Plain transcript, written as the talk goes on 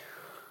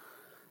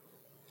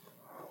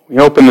We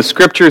open the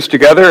scriptures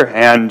together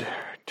and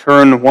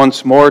turn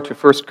once more to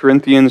 1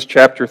 Corinthians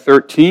chapter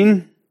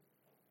 13.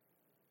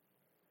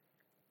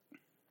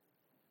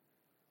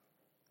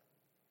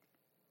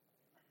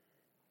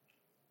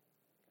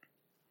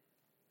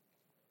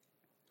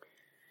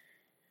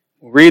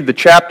 We'll read the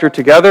chapter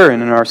together,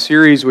 and in our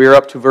series we are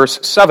up to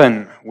verse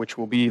 7, which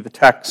will be the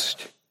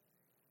text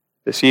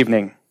this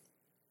evening.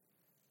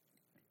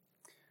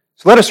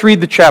 So let us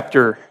read the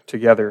chapter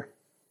together.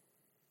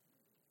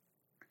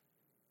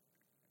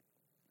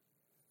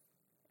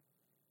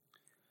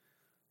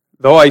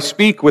 Though I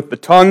speak with the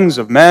tongues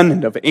of men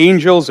and of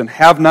angels and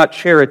have not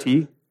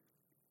charity,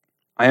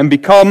 I am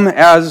become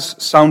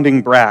as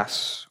sounding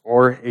brass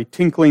or a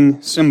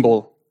tinkling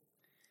cymbal.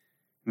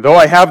 Though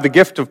I have the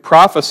gift of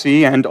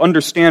prophecy and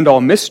understand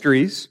all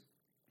mysteries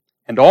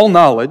and all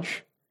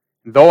knowledge,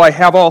 though I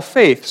have all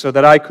faith so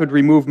that I could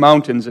remove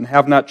mountains and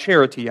have not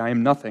charity, I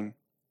am nothing.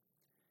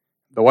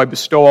 Though I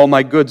bestow all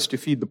my goods to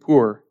feed the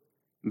poor,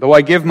 though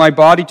I give my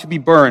body to be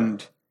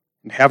burned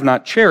and have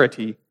not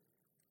charity,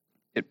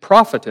 it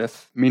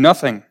profiteth me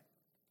nothing.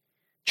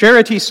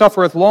 Charity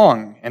suffereth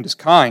long, and is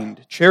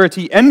kind.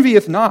 Charity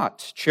envieth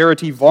not.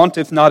 Charity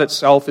vaunteth not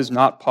itself, is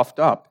not puffed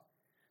up,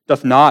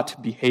 doth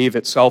not behave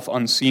itself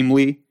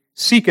unseemly,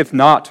 seeketh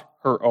not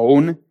her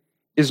own,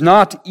 is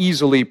not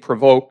easily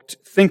provoked,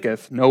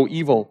 thinketh no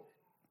evil,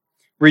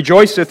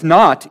 rejoiceth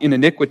not in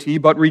iniquity,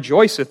 but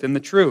rejoiceth in the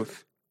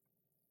truth,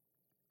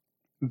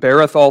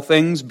 beareth all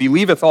things,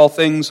 believeth all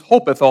things,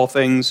 hopeth all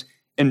things,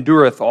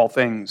 endureth all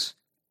things.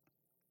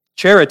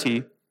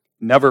 Charity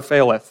never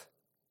faileth.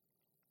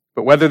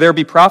 But whether there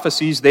be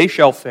prophecies, they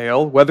shall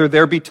fail. Whether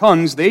there be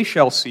tongues, they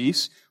shall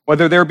cease.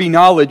 Whether there be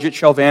knowledge, it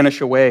shall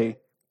vanish away.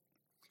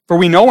 For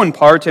we know in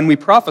part, and we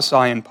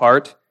prophesy in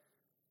part.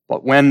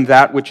 But when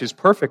that which is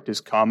perfect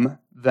is come,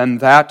 then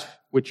that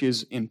which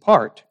is in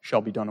part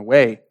shall be done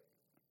away.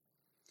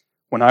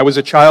 When I was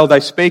a child, I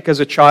spake as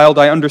a child,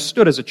 I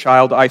understood as a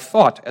child, I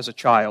thought as a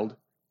child.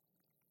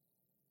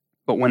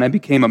 But when I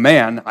became a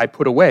man, I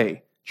put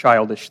away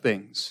childish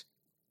things.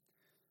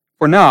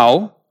 For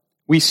now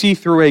we see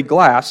through a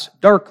glass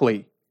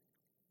darkly,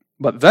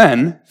 but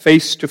then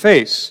face to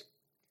face.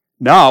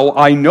 Now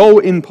I know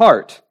in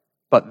part,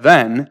 but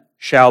then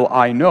shall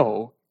I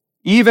know,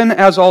 even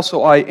as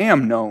also I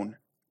am known.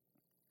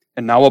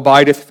 And now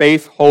abideth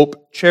faith,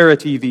 hope,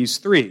 charity, these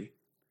three,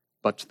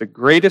 but the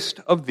greatest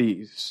of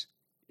these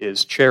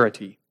is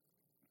charity.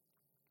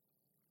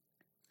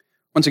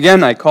 Once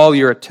again, I call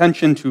your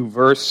attention to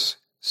verse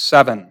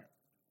 7.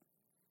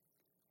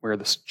 Where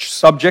the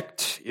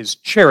subject is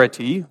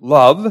charity,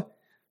 love.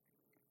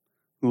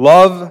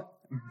 Love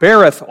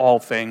beareth all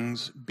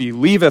things,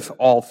 believeth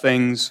all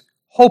things,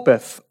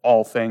 hopeth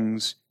all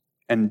things,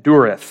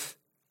 endureth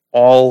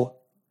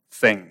all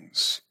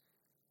things.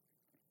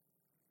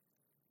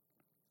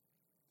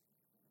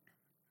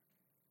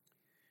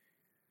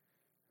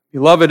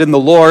 Beloved in the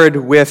Lord,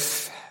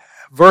 with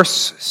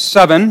verse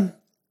 7,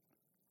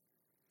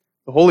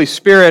 the Holy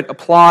Spirit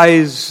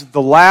applies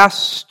the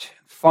last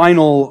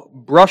final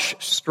brush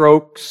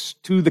strokes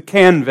to the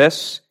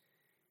canvas,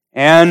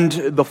 and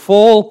the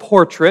full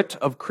portrait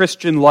of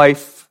Christian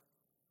life,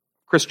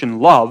 Christian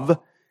love,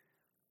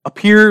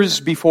 appears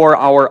before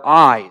our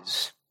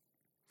eyes.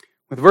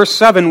 With verse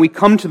 7, we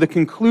come to the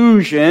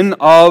conclusion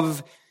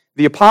of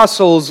the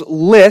apostles'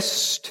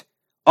 list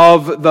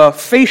of the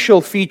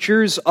facial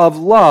features of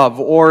love,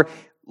 or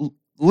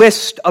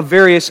list of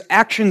various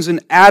actions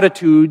and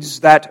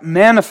attitudes that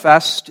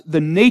manifest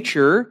the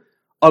nature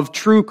of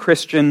true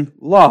Christian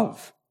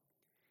love.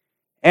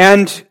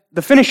 And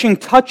the finishing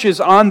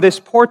touches on this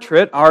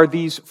portrait are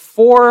these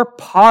four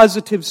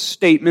positive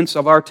statements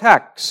of our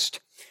text.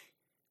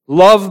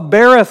 Love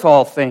beareth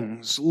all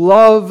things.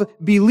 Love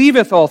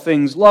believeth all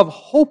things. Love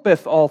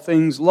hopeth all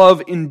things.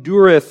 Love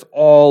endureth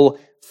all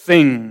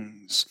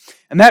things.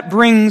 And that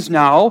brings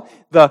now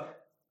the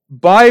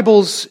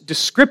Bible's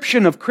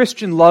description of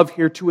Christian love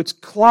here to its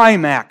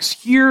climax.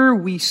 Here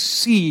we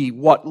see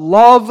what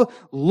love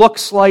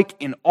looks like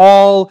in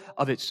all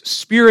of its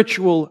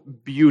spiritual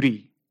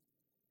beauty.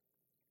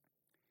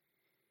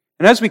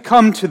 And as we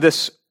come to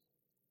this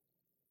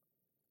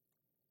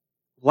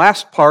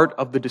last part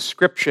of the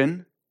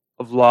description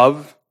of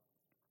love,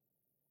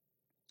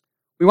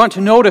 we want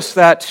to notice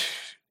that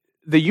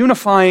the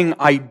unifying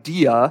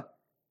idea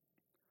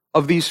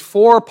of these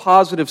four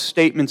positive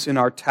statements in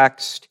our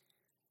text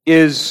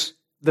is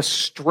the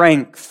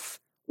strength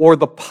or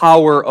the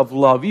power of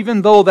love.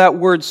 Even though that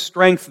word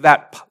strength,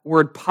 that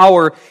word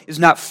power is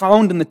not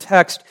found in the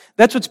text,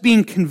 that's what's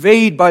being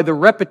conveyed by the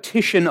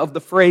repetition of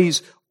the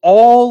phrase,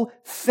 all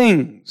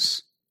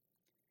things.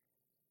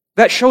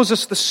 That shows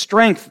us the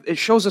strength, it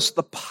shows us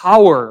the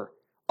power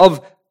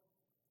of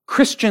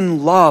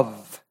Christian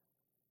love.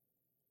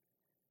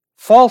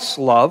 False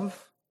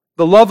love,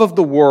 the love of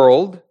the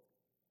world,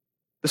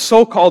 the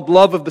so-called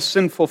love of the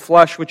sinful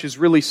flesh, which is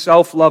really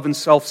self-love and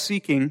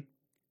self-seeking,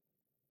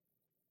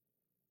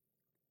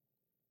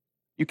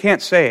 you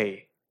can't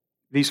say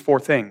these four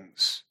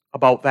things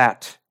about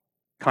that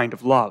kind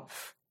of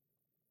love.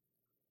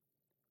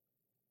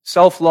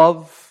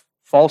 Self-love,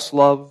 false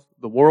love,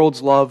 the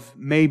world's love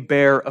may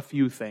bear a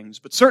few things,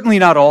 but certainly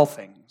not all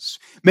things.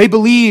 May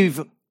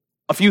believe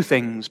a few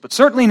things, but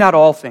certainly not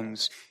all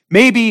things.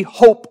 Maybe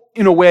hope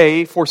in a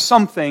way for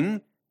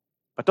something,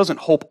 but doesn't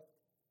hope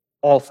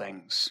all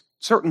things.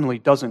 Certainly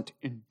doesn't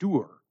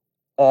endure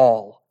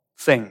all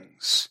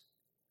things.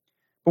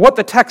 But what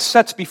the text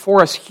sets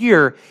before us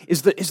here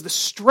is the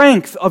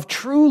strength of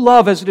true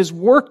love as it is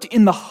worked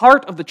in the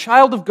heart of the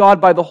child of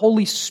God by the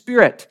Holy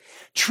Spirit.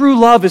 True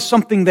love is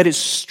something that is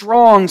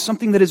strong,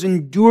 something that is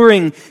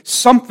enduring,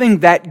 something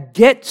that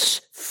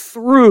gets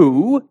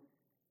through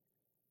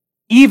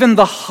even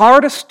the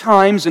hardest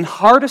times and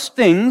hardest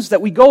things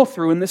that we go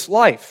through in this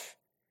life.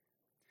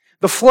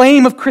 The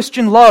flame of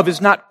Christian love is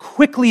not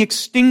quickly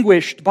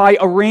extinguished by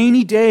a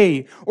rainy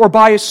day or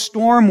by a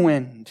storm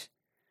wind.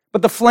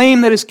 But the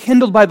flame that is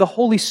kindled by the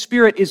Holy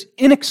Spirit is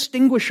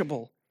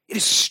inextinguishable. It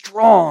is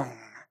strong.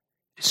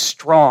 It is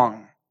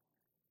strong.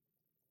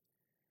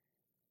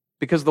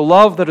 Because the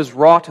love that is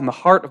wrought in the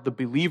heart of the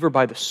believer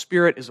by the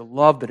Spirit is a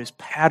love that is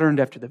patterned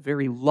after the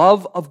very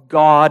love of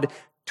God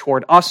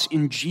toward us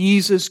in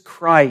Jesus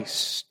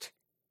Christ,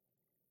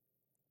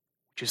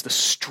 which is the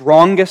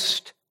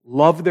strongest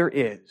love there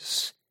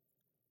is,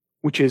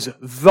 which is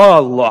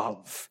the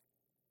love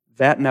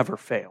that never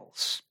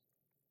fails.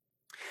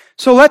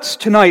 So let's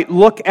tonight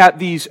look at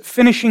these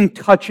finishing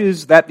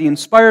touches that the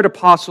inspired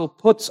apostle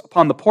puts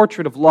upon the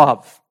portrait of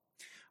love.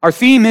 Our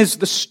theme is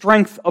the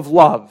strength of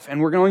love, and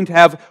we're going to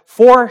have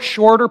 4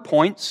 shorter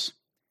points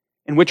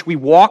in which we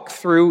walk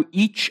through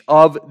each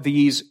of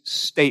these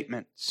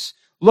statements,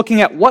 looking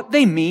at what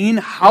they mean,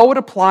 how it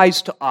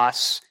applies to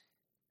us,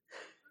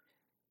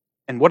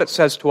 and what it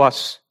says to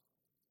us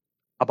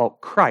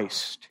about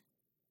Christ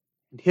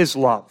and His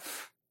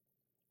love.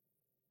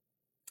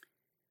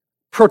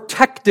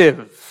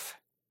 Protective.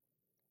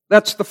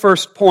 That's the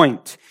first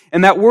point.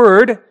 And that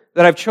word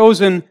that I've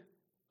chosen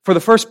for the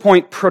first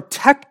point,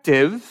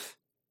 protective,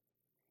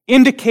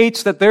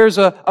 indicates that there's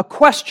a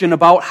question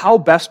about how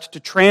best to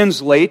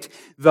translate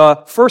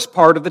the first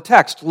part of the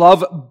text.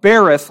 Love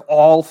beareth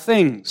all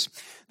things.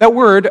 That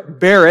word,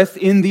 beareth,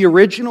 in the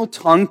original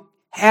tongue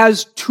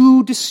has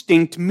 2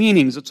 distinct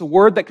meanings. It's a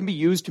word that can be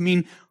used to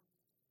mean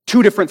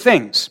 2 different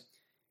things.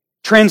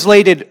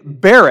 Translated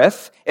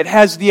beareth, it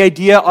has the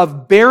idea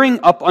of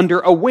bearing up under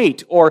a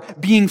weight or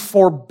being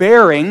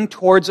forbearing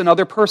towards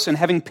another person,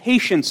 having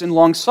patience and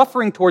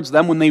long-suffering towards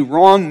them when they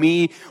wrong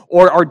me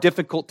or are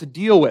difficult to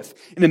deal with.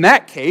 And in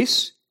that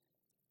case,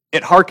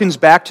 it harkens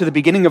back to the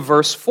beginning of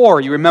verse 4.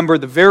 You remember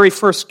the very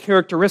first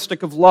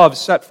characteristic of love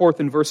set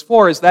forth in verse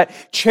 4 is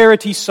that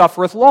charity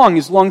suffereth long,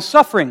 is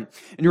long-suffering.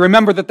 And you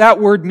remember that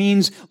word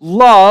means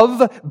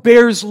love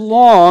bears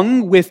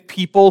long with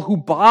people who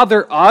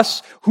bother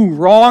us, who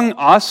wrong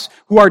us,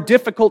 who are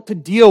difficult to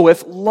deal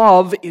with.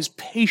 Love is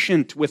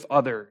patient with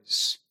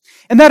others.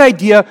 And that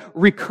idea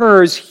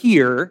recurs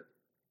here,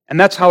 and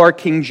that's how our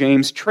King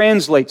James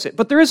translates it.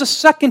 But there is a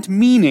second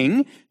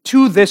meaning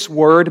to this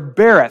word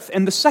beareth,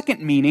 and the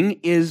second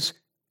meaning is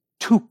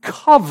to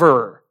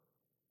cover.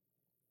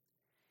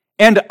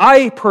 And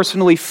I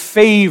personally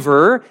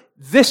favor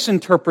this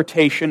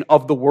interpretation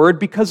of the word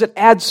because it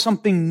adds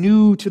something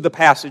new to the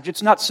passage.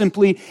 It's not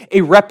simply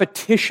a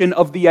repetition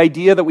of the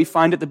idea that we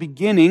find at the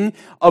beginning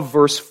of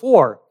verse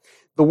 4.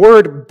 The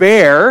word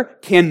bear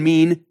can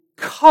mean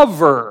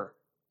cover.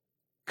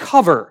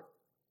 Cover.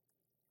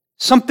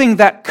 Something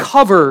that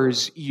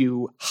covers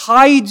you,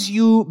 hides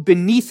you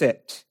beneath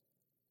it.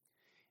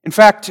 In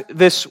fact,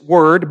 this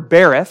word,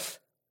 beareth,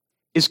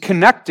 is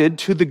connected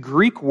to the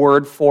Greek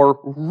word for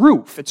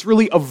roof. It's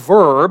really a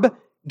verb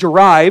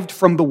derived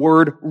from the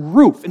word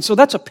roof. And so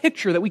that's a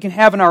picture that we can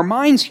have in our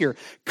minds here.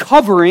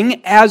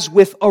 Covering as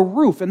with a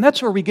roof. And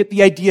that's where we get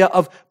the idea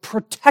of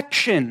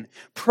protection.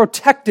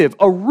 Protective.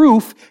 A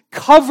roof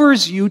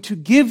covers you to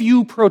give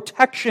you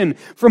protection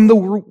from the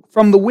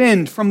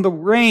wind, from the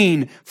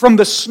rain, from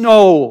the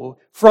snow,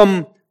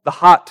 from the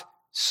hot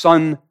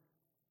sun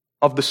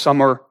of the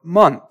summer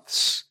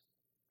months.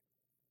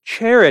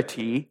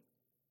 Charity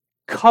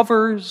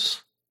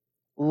covers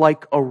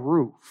like a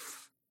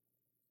roof.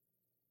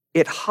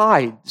 It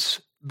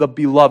hides the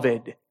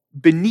beloved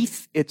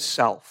beneath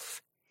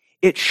itself.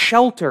 It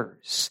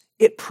shelters.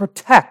 It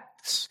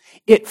protects.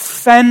 It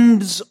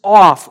fends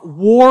off,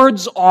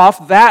 wards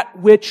off that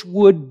which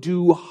would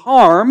do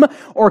harm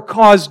or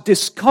cause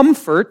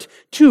discomfort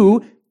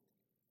to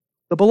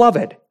the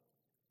beloved.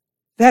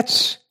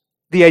 That's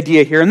the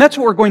idea here, and that's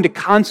what we're going to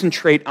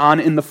concentrate on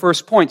in the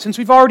first point. Since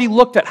we've already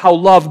looked at how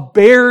love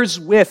bears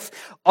with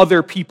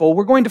other people,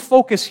 we're going to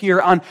focus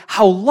here on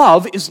how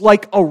love is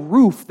like a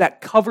roof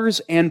that covers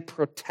and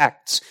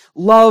protects.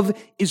 Love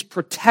is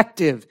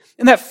protective,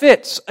 and that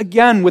fits,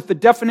 again, with the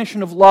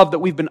definition of love that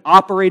we've been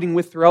operating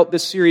with throughout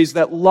this series,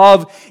 that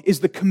love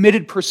is the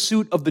committed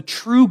pursuit of the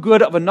true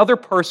good of another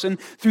person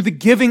through the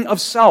giving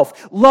of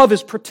self. Love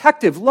is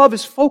protective. Love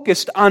is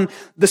focused on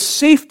the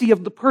safety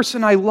of the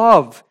person I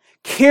love,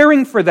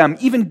 caring for them,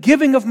 even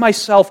giving of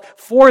myself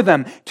for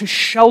them, to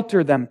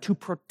shelter them, to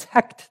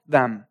protect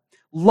them.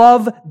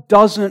 Love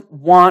doesn't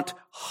want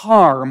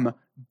harm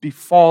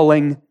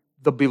befalling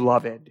the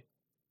beloved.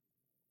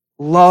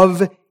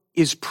 Love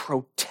is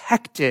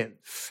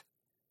protective.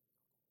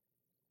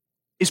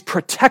 Is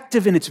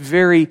protective in its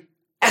very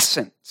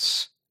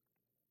essence.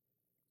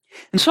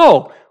 And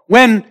so,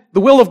 when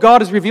the will of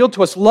God is revealed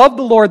to us, love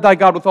the Lord thy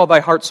God with all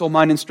thy heart, soul,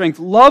 mind, and strength.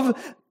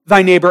 Love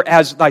thy neighbor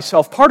as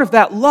thyself. Part of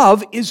that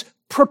love is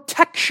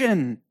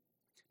protection.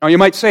 Now you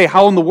might say,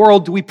 how in the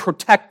world do we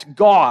protect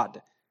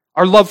God?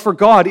 Our love for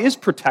God is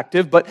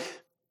protective, but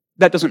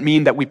that doesn't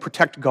mean that we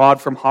protect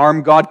God from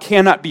harm. God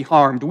cannot be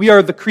harmed. We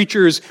are the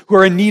creatures who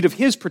are in need of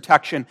His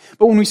protection.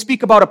 But when we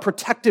speak about a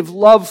protective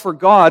love for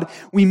God,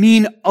 we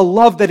mean a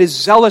love that is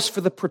zealous for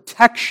the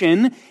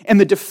protection and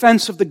the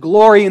defense of the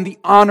glory and the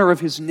honor of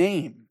His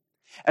name.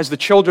 As the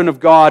children of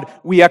God,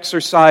 we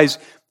exercise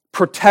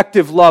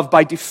protective love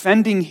by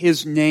defending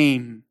His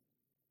name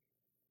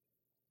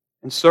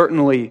and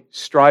certainly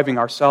striving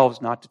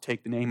ourselves not to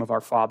take the name of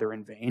our Father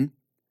in vain.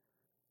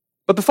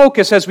 But the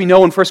focus, as we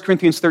know in 1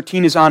 Corinthians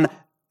 13, is on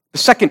the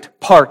second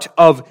part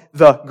of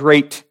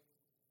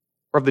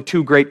the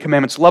two great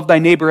commandments. Love thy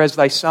neighbor as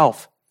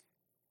thyself.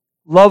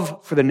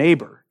 Love for the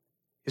neighbor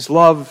is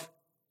love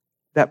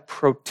that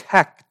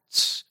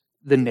protects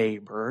the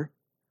neighbor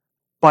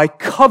by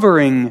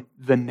covering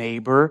the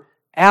neighbor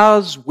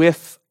as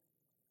with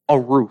a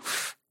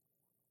roof.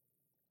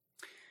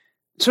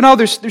 So now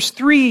there's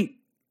three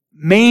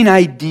main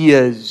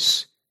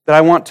ideas that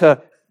I want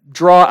to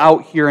draw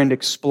out here and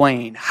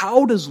explain.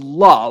 How does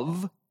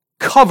love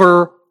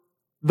cover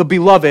the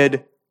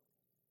beloved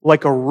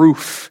like a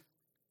roof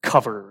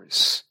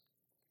covers?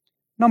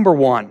 Number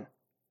one,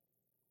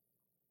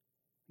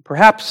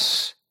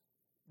 perhaps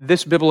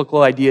this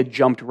biblical idea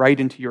jumped right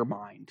into your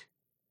mind.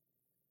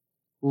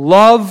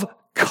 Love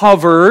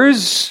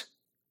covers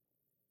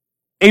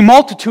a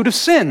multitude of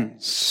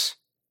sins.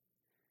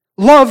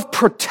 Love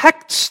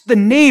protects the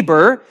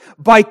neighbor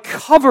by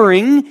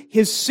covering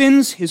his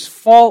sins, his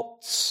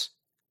faults,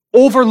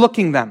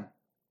 overlooking them.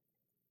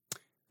 A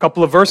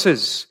couple of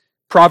verses.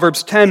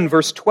 Proverbs 10,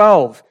 verse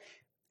 12.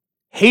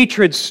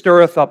 Hatred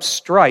stirreth up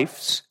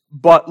strifes,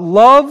 but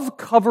love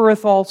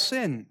covereth all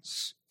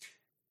sins.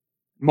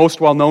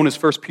 Most well known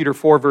as 1 Peter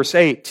 4, verse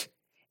 8.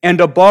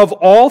 And above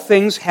all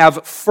things,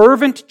 have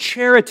fervent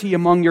charity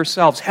among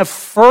yourselves. Have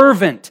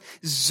fervent,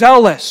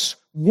 zealous,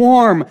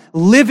 warm,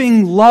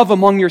 living love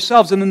among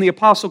yourselves. And then the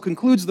apostle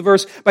concludes the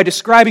verse by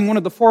describing one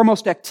of the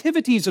foremost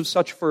activities of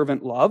such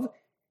fervent love.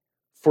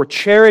 For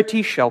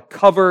charity shall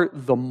cover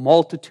the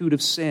multitude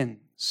of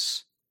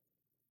sins.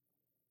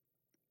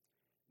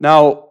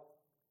 Now,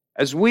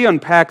 as we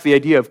unpack the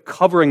idea of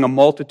covering a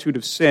multitude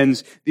of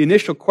sins, the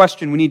initial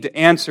question we need to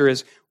answer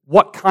is,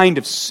 what kind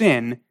of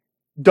sin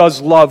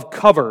does love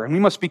cover? And we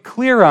must be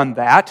clear on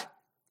that,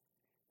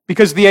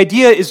 because the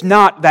idea is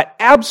not that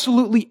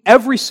absolutely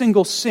every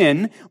single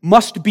sin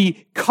must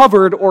be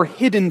covered or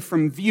hidden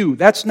from view.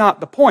 That's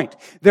not the point.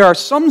 There are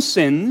some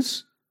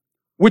sins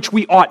which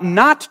we ought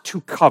not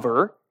to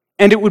cover,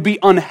 and it would be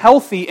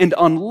unhealthy and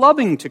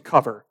unloving to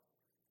cover.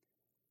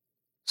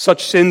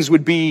 Such sins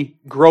would be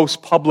gross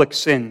public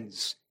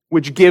sins,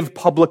 which give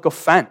public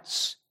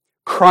offense,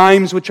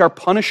 crimes which are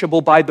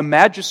punishable by the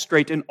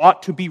magistrate and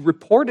ought to be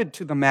reported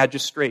to the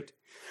magistrate,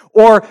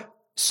 or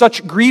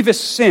such grievous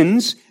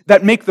sins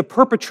that make the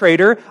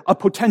perpetrator a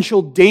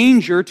potential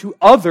danger to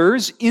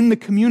others in the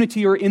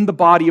community or in the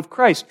body of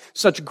Christ.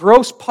 Such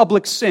gross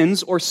public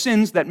sins or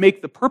sins that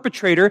make the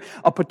perpetrator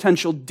a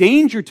potential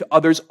danger to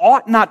others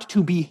ought not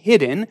to be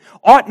hidden,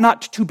 ought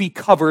not to be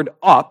covered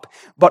up,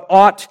 but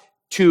ought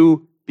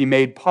to be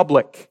made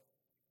public.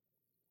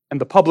 And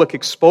the public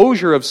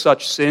exposure of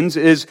such sins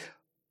is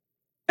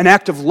an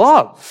act of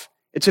love.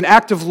 It's an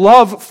act of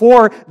love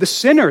for the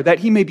sinner that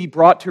he may be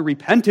brought to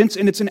repentance,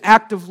 and it's an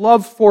act of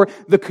love for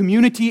the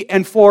community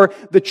and for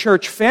the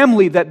church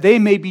family that they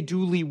may be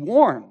duly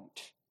warned.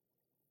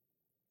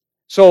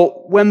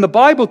 So when the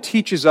Bible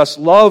teaches us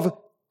love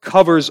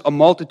covers a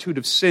multitude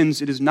of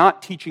sins, it is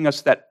not teaching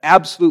us that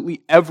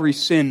absolutely every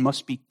sin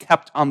must be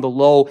kept on the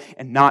low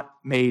and not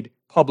made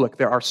public.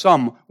 There are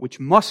some which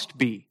must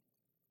be.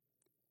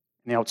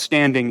 An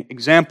outstanding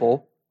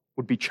example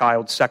would be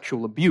child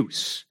sexual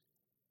abuse.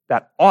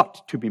 That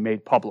ought to be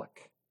made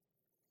public.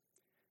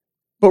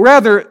 But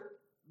rather,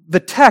 the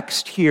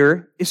text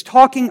here is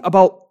talking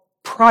about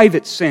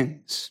private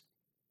sins.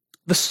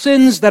 The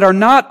sins that are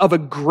not of a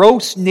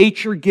gross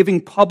nature giving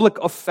public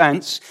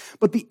offense,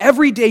 but the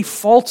everyday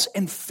faults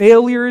and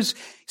failures,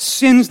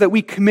 sins that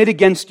we commit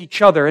against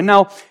each other. And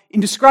now,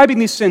 in describing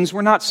these sins,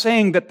 we're not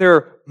saying that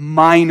they're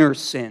minor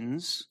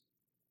sins.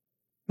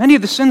 Many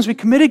of the sins we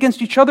commit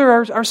against each other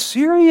are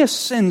serious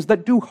sins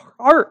that do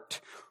hurt.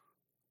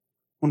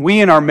 When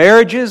we in our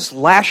marriages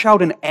lash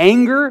out in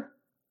anger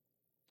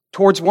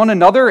towards one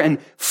another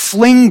and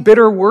fling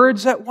bitter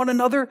words at one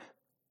another,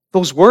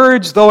 those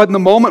words, though in the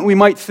moment we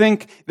might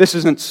think, this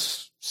isn't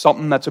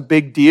something that's a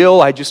big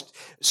deal, I just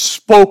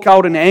spoke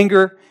out in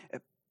anger,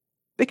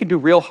 they can do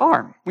real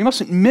harm. We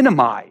mustn't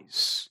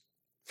minimize.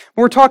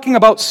 When we're talking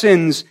about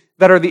sins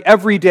that are the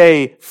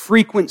everyday,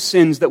 frequent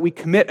sins that we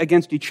commit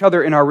against each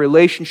other in our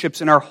relationships,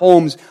 in our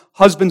homes,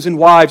 husbands and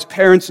wives,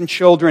 parents and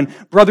children,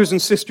 brothers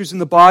and sisters in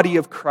the body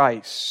of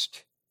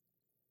Christ.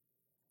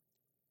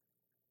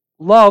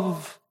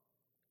 Love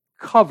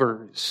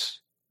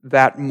covers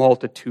that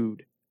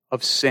multitude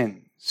of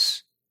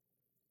sins.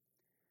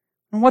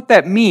 And what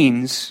that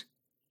means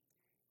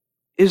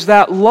is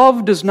that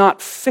love does not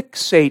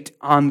fixate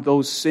on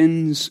those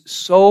sins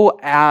so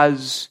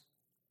as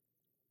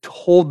to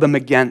hold them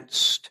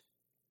against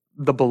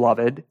the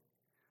beloved.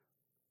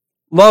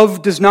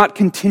 Love does not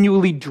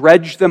continually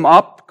dredge them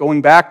up.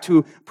 Going back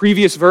to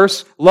previous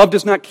verse, love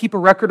does not keep a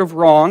record of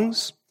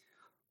wrongs.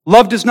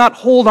 Love does not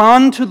hold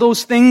on to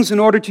those things in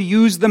order to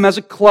use them as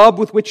a club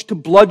with which to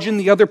bludgeon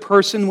the other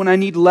person when I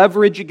need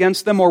leverage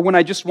against them or when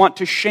I just want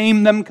to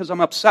shame them because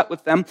I'm upset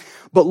with them.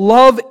 But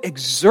love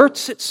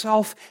exerts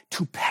itself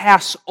to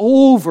pass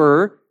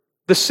over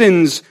the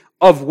sins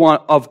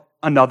of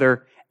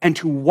another and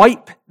to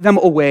wipe them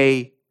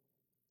away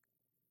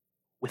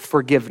with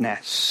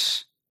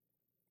forgiveness.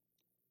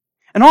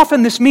 And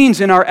often this means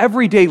in our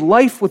everyday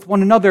life with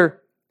one another,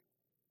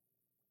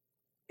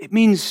 it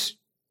means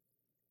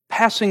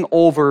passing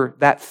over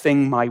that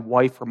thing my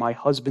wife or my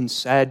husband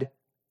said.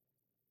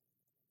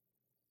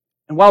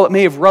 And while it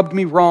may have rubbed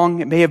me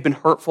wrong, it may have been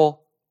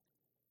hurtful,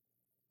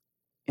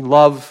 in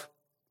love,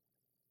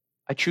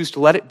 I choose to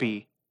let it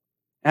be.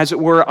 As it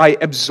were, I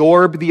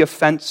absorb the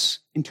offense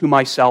into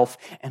myself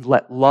and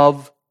let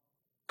love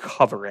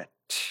cover it.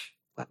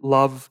 Let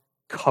love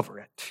cover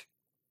it.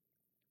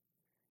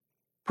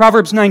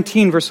 Proverbs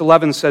 19 verse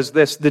 11 says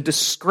this, "The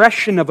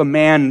discretion of a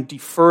man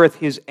deferreth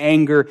his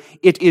anger.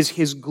 It is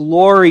his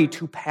glory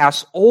to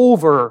pass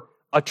over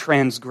a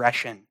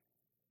transgression."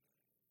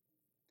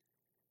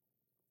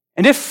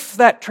 And if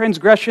that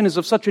transgression is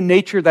of such a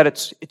nature that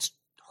it's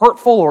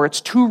hurtful or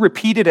it's too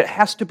repeated, it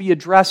has to be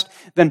addressed,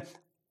 then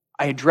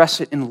I address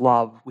it in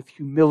love, with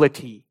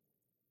humility,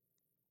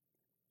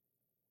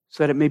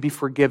 so that it may be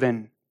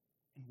forgiven,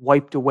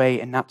 wiped away,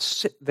 and not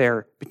sit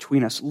there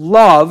between us.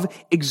 Love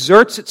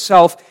exerts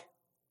itself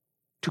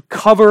to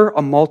cover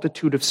a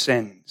multitude of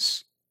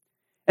sins.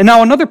 And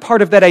now another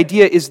part of that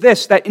idea is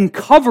this, that in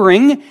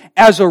covering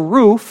as a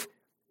roof,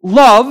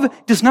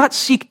 love does not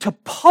seek to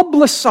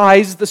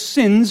publicize the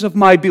sins of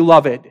my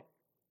beloved.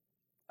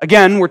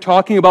 Again, we're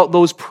talking about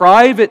those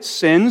private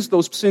sins,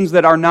 those sins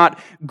that are not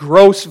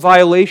gross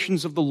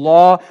violations of the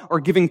law or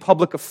giving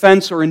public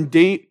offense or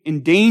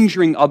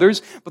endangering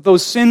others, but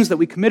those sins that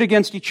we commit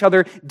against each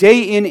other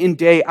day in and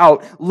day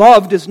out.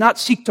 Love does not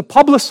seek to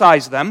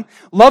publicize them.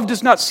 Love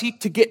does not seek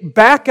to get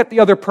back at the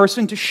other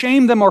person, to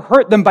shame them or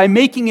hurt them by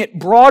making it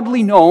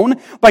broadly known,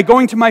 by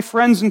going to my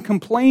friends and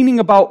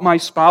complaining about my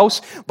spouse,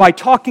 by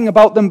talking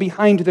about them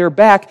behind their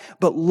back.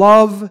 But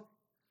love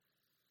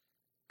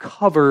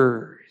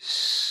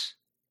covers,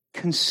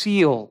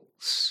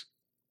 conceals.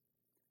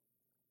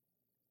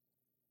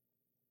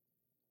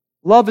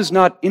 Love is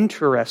not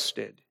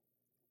interested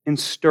in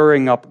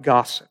stirring up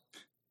gossip.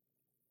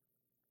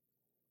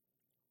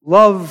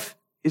 Love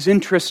is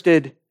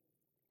interested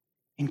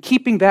in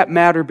keeping that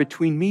matter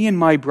between me and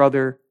my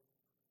brother,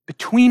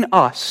 between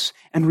us,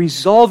 and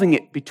resolving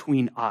it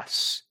between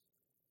us,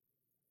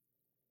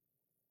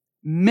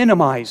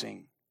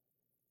 minimizing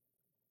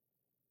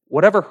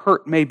whatever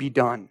hurt may be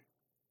done.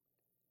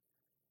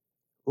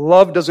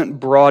 Love doesn't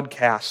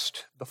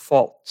broadcast the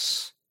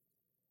faults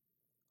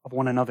of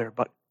one another,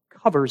 but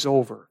covers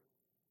over.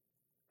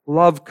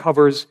 Love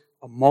covers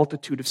a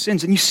multitude of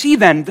sins. And you see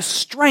then the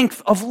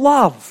strength of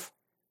love.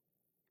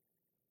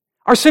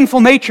 Our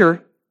sinful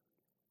nature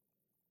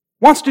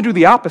wants to do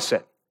the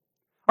opposite.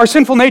 Our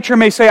sinful nature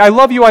may say, I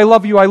love you, I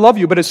love you, I love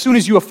you, but as soon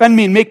as you offend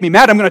me and make me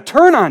mad, I'm going to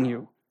turn on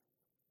you.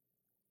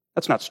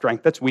 That's not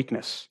strength, that's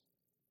weakness.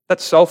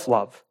 That's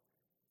self-love.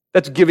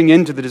 That's giving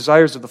in to the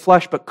desires of the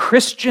flesh. But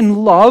Christian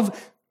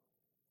love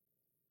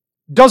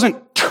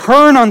doesn't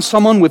turn on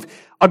someone with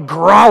a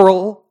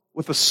growl,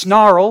 with a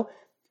snarl,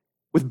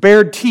 with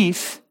bared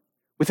teeth,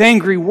 with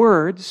angry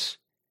words.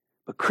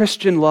 But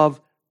Christian love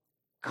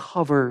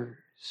covers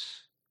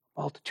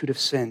a multitude of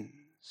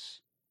sins.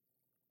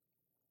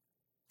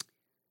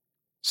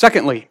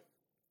 Secondly,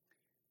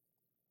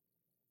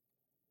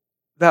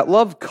 that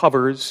love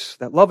covers,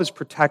 that love is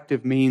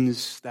protective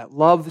means that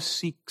love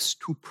seeks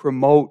to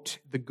promote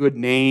the good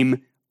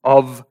name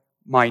of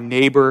my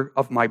neighbor,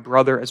 of my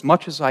brother, as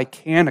much as I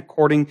can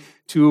according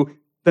to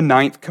the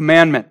 9th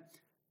commandment.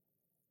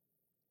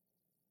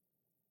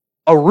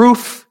 A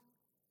roof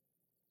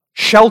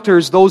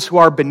shelters those who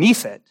are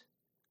beneath it,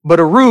 but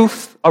a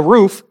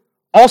roof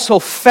also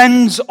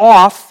fends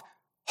off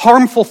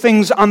harmful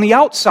things on the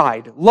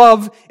outside.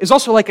 Love is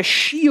also like a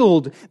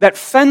shield that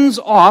fends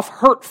off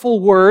hurtful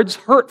words,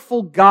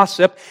 hurtful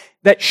gossip,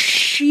 that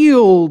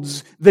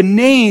shields the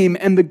name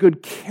and the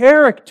good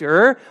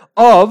character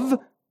of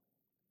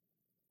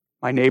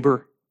my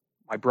neighbor,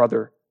 my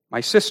brother,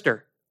 my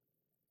sister.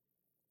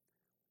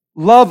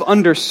 Love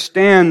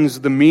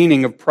understands the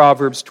meaning of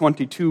Proverbs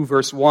 22,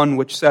 verse 1,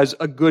 which says,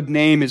 a good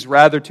name is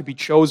rather to be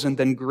chosen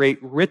than great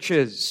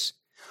riches.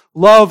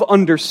 Love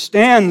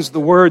understands the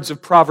words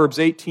of Proverbs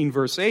 18,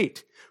 verse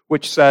 8,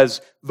 which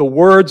says, "The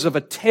words of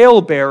a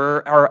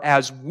talebearer are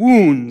as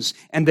wounds,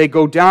 and they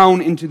go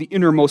down into the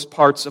innermost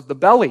parts of the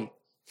belly."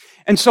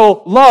 And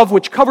so love,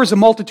 which covers a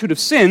multitude of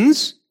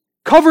sins,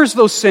 covers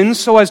those sins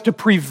so as to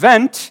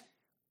prevent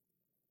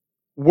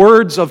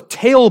words of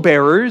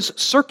talebearers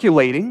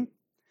circulating.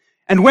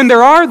 And when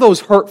there are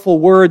those hurtful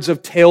words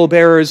of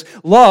talebearers,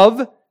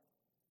 love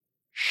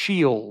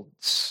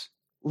shields.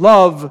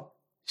 Love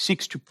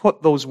seeks to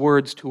put those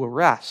words to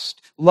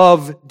rest.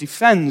 Love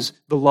defends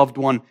the loved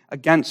one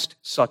against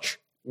such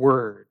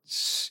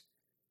words.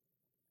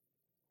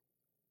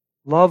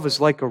 Love is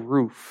like a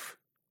roof,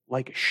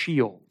 like a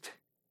shield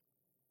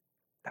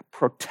that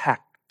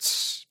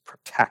protects.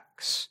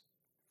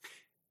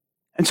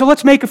 And so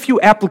let's make a few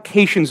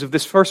applications of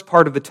this first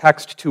part of the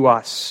text to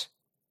us.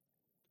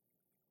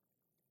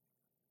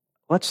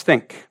 Let's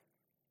think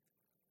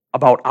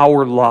about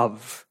our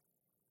love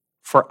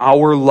for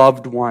our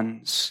loved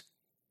ones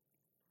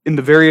in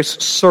the various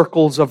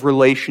circles of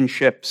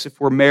relationships. If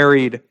we're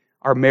married,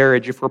 our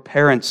marriage. If we're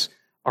parents,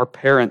 our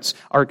parents,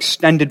 our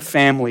extended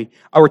family,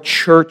 our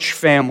church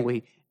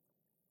family.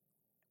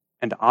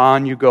 And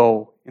on you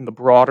go in the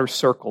broader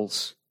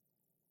circles.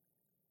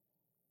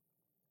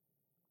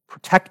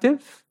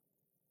 Protective?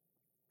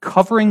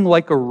 Covering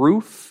like a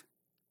roof?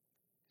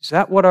 Is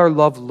that what our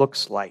love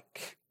looks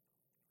like?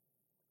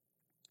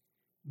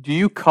 Do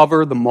you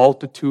cover the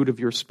multitude of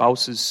your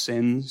spouse's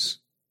sins?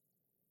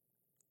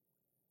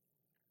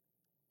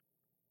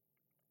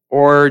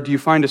 Or do you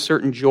find a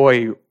certain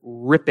joy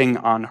ripping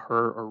on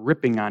her or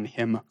ripping on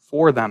him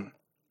for them?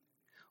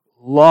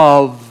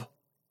 Love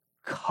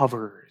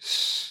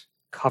covers.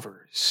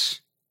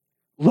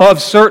 Love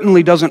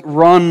certainly doesn't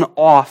run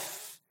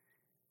off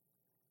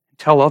and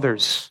tell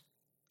others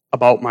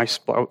about my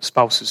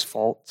spouse's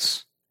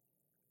faults.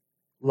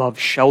 Love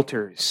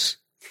shelters.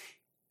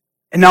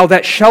 And now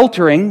that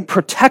sheltering,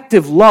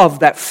 protective love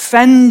that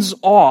fends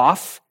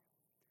off,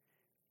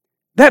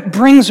 that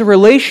brings a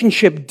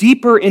relationship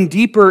deeper and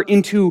deeper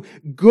into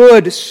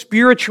good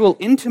spiritual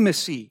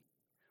intimacy.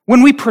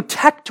 When we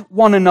protect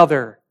one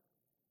another,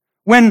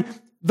 when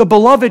the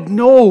beloved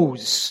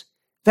knows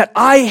that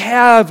I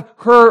have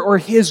her or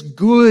his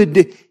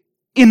good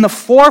in the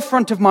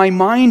forefront of my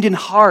mind and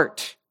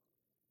heart,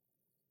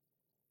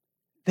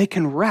 they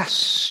can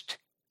rest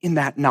in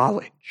that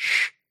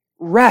knowledge.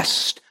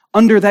 Rest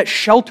under that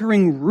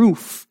sheltering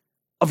roof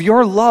of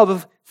your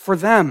love for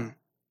them.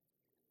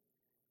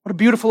 What a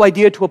beautiful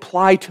idea to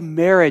apply to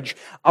marriage,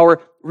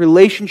 our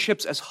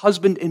relationships as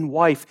husband and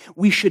wife.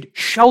 We should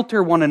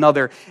shelter one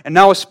another. And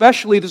now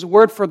especially there's a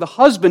word for the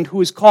husband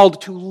who is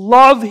called to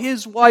love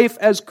his wife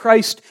as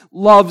Christ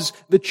loves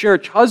the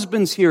church.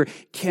 Husbands here,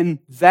 can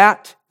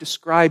that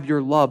describe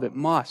your love? It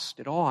must,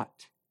 it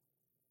ought.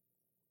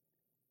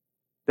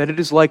 That it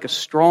is like a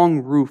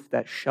strong roof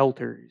that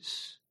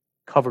shelters,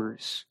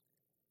 covers,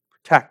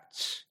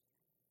 protects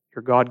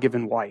your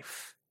God-given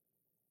wife.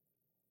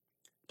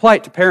 Apply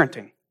it to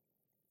parenting.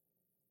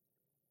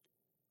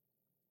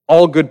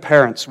 All good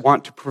parents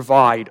want to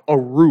provide a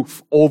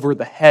roof over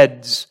the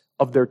heads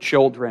of their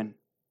children.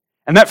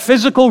 And that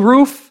physical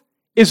roof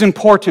is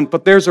important,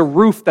 but there's a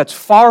roof that's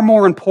far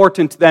more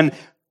important than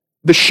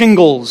the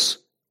shingles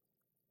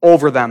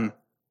over them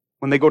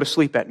when they go to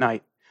sleep at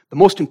night. The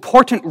most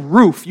important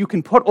roof you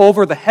can put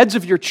over the heads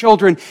of your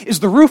children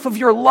is the roof of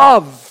your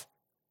love.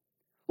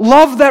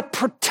 Love that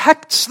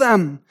protects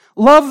them.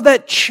 Love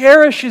that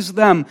cherishes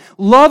them.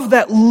 Love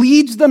that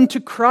leads them to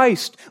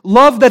Christ.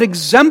 Love that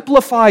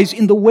exemplifies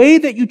in the way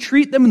that you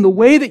treat them, in the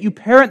way that you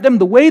parent them,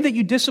 the way that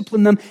you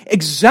discipline them,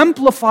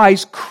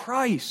 exemplifies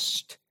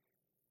Christ.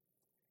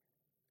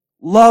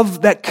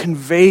 Love that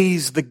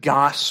conveys the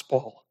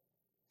gospel.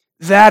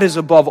 That is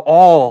above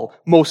all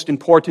most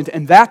important,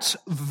 and that's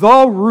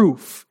the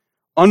roof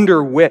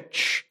under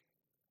which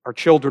our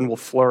children will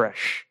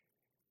flourish.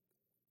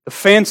 The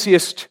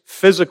fanciest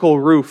physical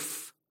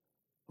roof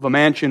of a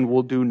mansion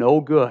will do no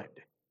good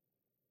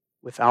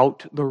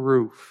without the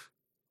roof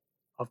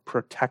of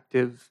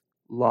protective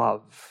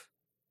love.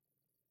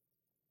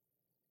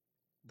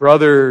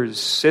 Brothers,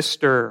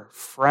 sister,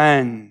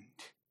 friend,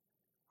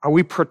 are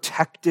we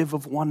protective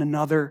of one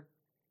another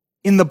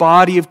in the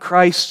body of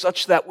Christ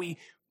such that we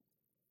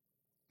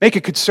make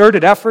a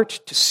concerted effort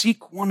to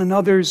seek one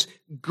another's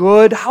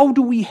good? How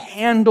do we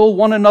handle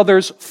one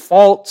another's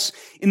faults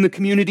in the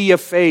community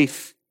of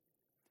faith?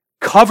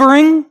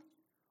 Covering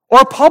or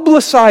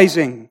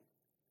publicizing?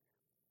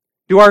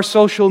 Do our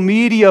social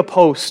media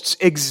posts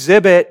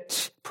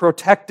exhibit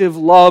protective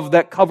love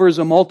that covers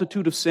a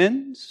multitude of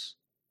sins?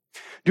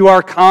 Do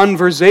our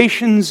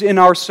conversations in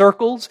our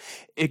circles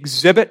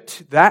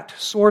exhibit that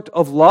sort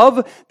of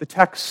love? The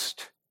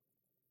text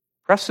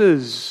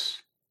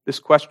presses this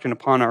question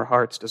upon our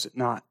hearts, does it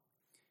not?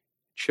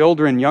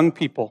 Children, young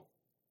people,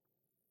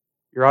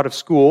 you're out of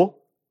school.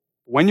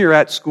 When you're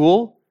at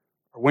school,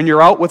 or when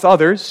you're out with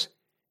others,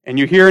 and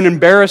you hear an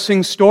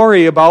embarrassing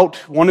story about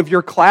one of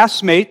your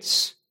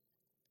classmates,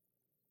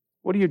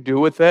 what do you do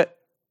with it?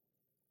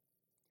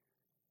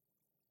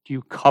 Do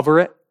you cover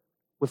it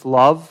with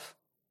love?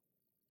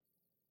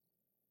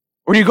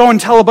 Or do you go and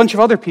tell a bunch of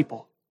other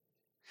people?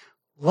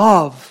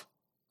 Love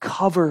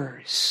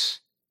covers.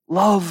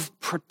 Love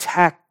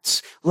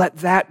protects. Let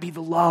that be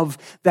the love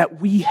that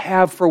we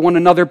have for one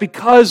another.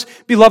 Because,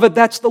 beloved,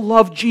 that's the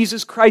love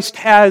Jesus Christ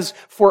has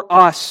for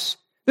us.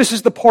 This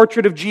is the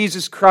portrait of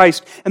Jesus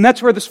Christ. And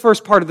that's where this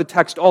first part of the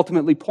text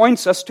ultimately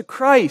points us to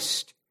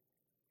Christ.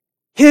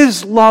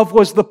 His love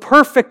was the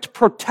perfect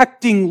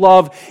protecting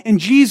love. And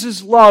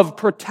Jesus' love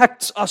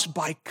protects us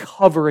by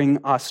covering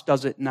us,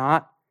 does it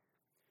not?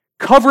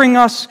 Covering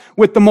us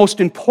with the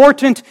most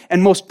important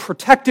and most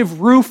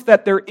protective roof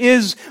that there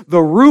is,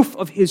 the roof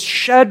of His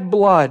shed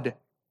blood.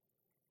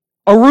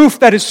 A roof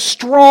that is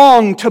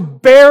strong to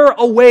bear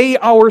away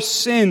our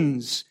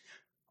sins.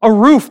 A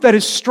roof that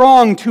is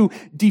strong to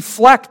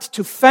deflect,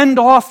 to fend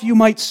off, you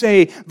might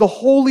say, the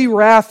holy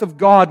wrath of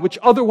God, which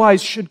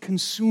otherwise should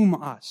consume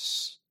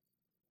us.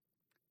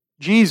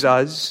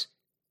 Jesus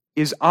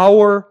is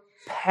our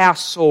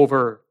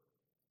Passover.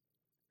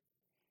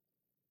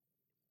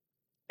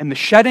 And the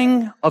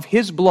shedding of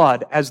His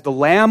blood as the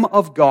Lamb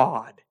of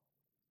God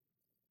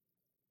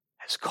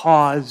has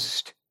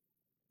caused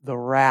the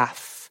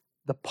wrath,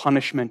 the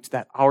punishment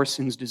that our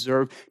sins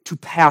deserve to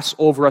pass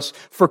over us.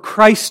 For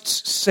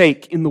Christ's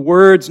sake, in the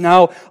words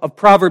now of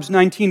Proverbs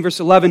 19, verse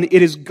 11,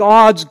 it is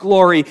God's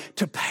glory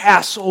to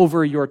pass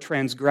over your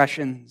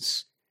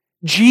transgressions.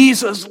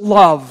 Jesus'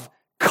 love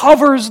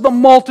covers the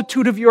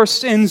multitude of your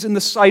sins in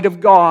the sight of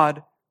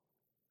God.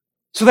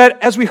 So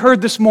that, as we heard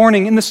this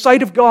morning, in the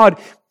sight of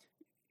God,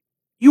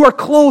 you are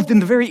clothed in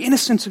the very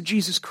innocence of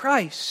Jesus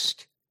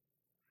Christ.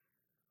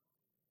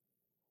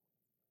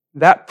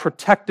 That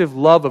protective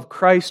love of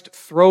Christ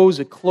throws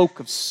a cloak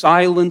of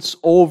silence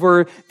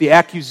over the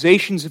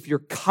accusations of your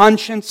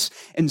conscience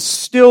and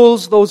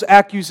stills those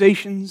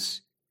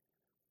accusations.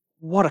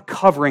 What a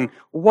covering,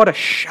 what a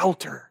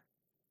shelter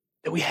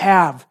that we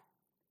have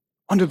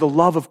under the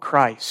love of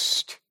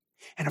Christ.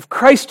 And if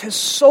Christ has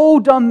so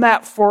done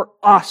that for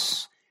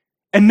us,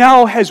 and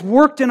now has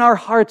worked in our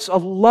hearts a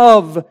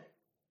love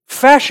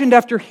fashioned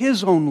after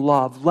His own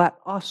love, let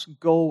us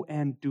go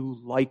and do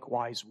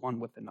likewise one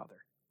with another.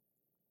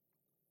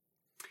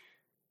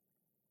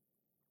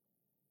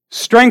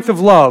 Strength of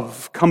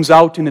love comes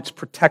out in its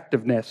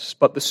protectiveness,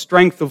 but the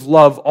strength of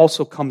love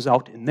also comes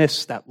out in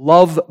this, that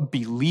love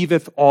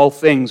believeth all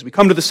things. We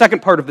come to the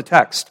second part of the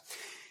text.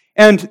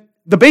 And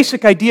the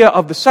basic idea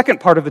of the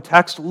second part of the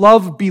text,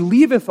 love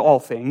believeth all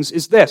things,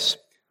 is this.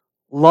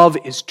 Love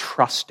is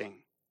trusting.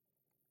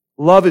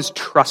 Love is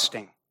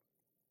trusting.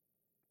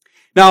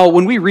 Now,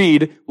 when we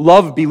read,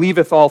 love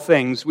believeth all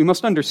things, we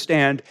must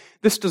understand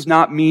this does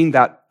not mean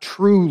that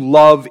true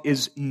love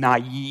is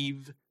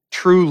naive,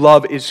 true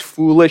love is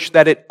foolish,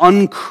 that it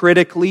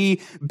uncritically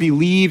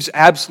believes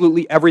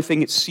absolutely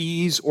everything it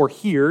sees or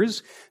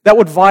hears. That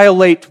would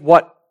violate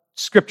what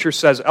Scripture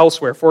says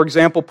elsewhere. For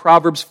example,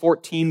 Proverbs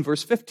 14,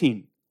 verse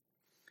 15.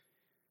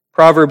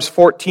 Proverbs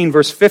 14,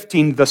 verse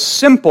 15, the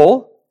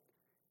simple,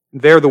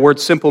 there the word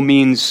simple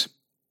means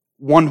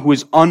one who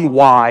is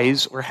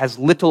unwise or has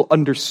little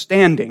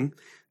understanding,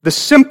 the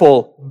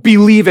simple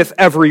believeth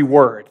every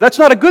word. That's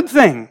not a good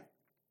thing.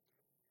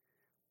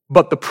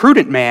 But the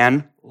prudent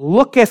man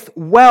looketh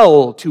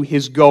well to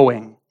his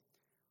going.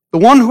 The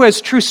one who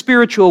has true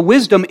spiritual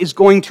wisdom is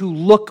going to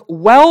look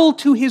well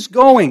to his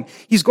going.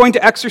 He's going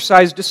to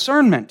exercise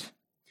discernment.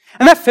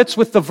 And that fits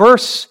with the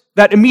verse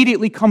that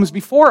immediately comes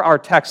before our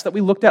text that we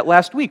looked at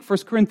last week, 1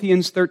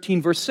 Corinthians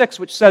 13, verse 6,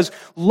 which says,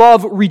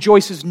 love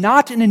rejoices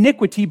not in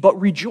iniquity, but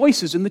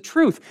rejoices in the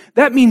truth.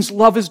 That means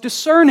love is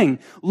discerning.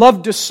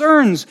 Love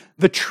discerns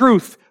the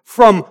truth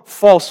from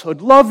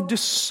falsehood. Love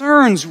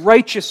discerns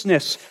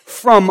righteousness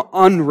from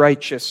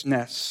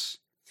unrighteousness.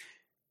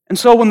 And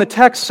so when the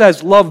text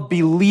says, love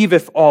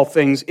believeth all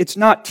things, it's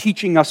not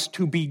teaching us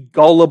to be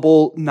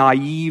gullible,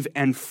 naive,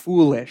 and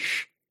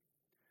foolish.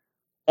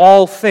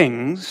 All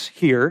things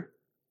here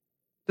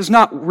does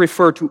not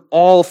refer to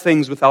all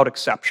things without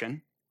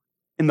exception.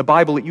 In the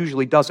Bible, it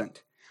usually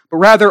doesn't. But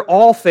rather,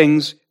 all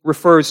things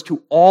refers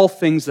to all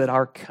things that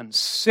are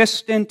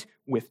consistent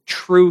with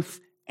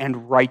truth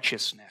and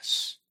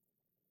righteousness.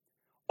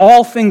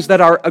 All things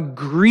that are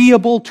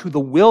agreeable to the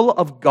will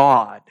of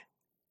God.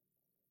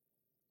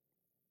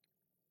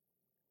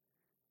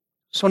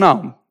 So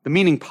now, the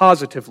meaning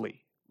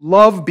positively.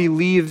 Love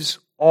believes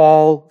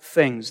all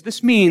things.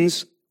 This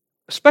means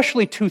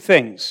especially two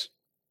things.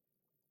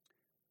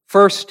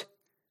 First,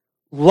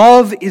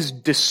 love is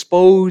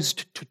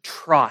disposed to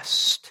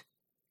trust.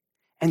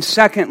 And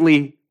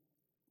secondly,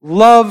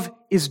 love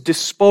is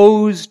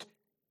disposed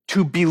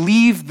to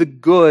believe the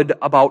good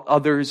about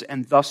others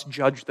and thus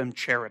judge them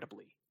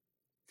charitably.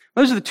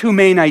 Those are the two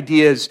main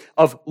ideas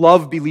of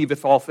love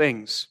believeth all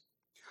things.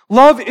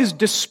 Love is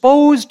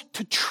disposed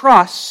to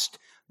trust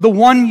the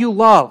one you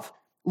love.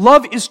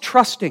 Love is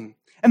trusting.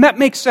 And that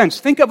makes sense.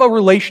 Think of a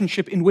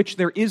relationship in which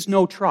there is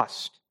no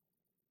trust,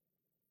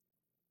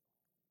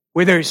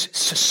 where there's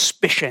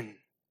suspicion,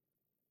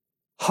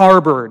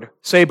 harbored,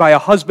 say, by a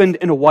husband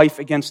and a wife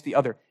against the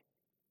other.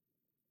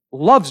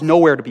 love's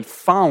nowhere to be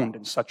found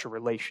in such a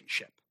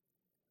relationship.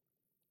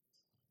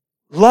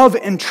 Love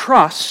and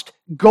trust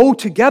go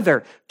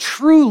together.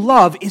 True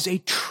love is a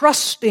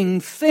trusting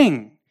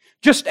thing,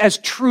 just as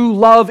true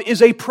love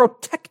is a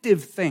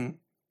protective thing.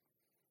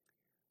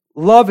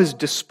 Love is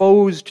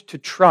disposed to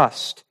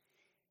trust.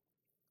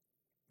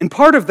 And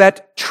part of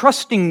that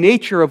trusting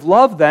nature of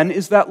love, then,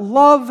 is that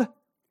love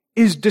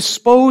is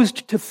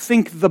disposed to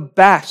think the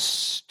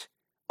best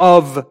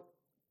of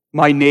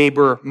my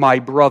neighbor, my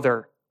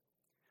brother.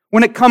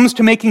 When it comes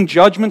to making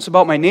judgments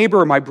about my neighbor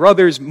or my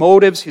brother's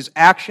motives, his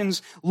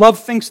actions, love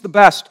thinks the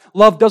best.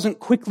 Love doesn't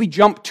quickly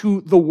jump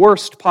to the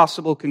worst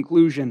possible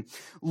conclusion.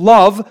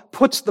 Love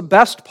puts the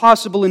best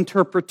possible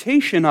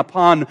interpretation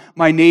upon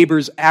my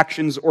neighbor's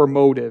actions or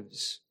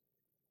motives,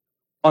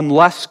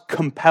 unless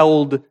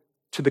compelled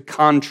to the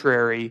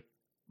contrary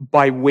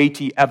by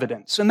weighty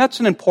evidence. And that's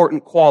an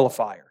important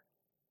qualifier.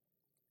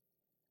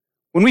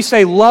 When we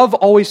say love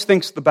always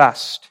thinks the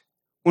best,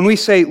 when we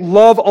say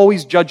love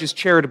always judges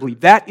charitably,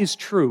 that is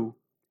true,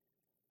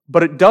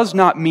 but it does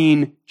not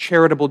mean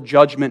charitable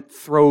judgment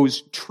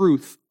throws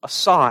truth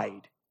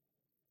aside.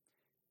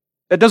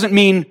 That doesn't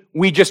mean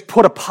we just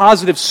put a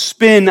positive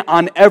spin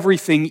on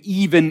everything,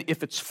 even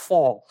if it's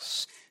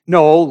false.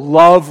 No,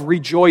 love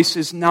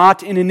rejoices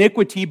not in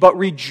iniquity, but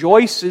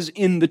rejoices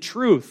in the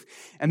truth.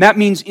 And that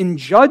means in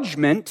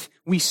judgment,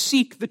 we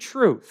seek the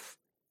truth.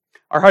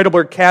 Our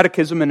Heidelberg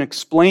Catechism, in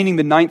explaining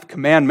the 9th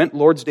commandment,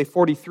 Lord's Day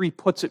 43,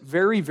 puts it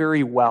very,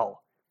 very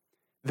well.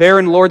 There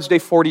in Lord's Day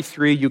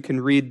 43, you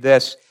can read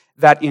this,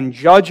 that in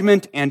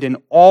judgment and in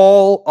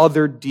all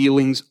other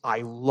dealings, I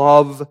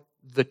love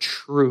the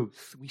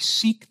truth. We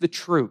seek the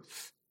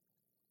truth.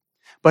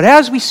 But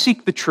as we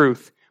seek the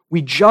truth,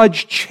 we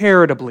judge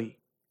charitably.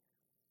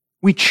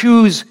 We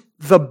choose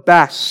the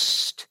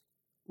best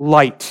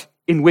light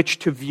in which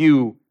to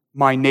view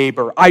my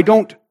neighbor. I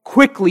don't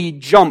quickly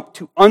jump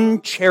to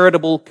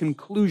uncharitable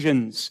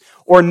conclusions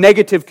or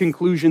negative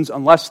conclusions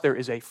unless there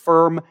is a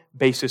firm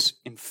basis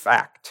in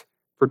fact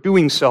for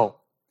doing so.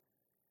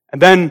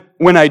 And then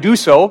when I do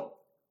so,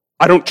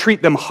 I don't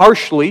treat them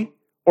harshly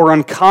or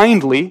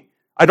unkindly.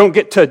 I don't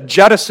get to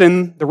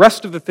jettison the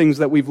rest of the things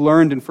that we've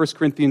learned in 1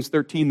 Corinthians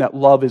 13, that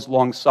love is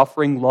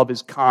long-suffering, love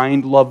is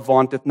kind, love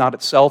vaunteth not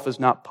itself, is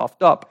not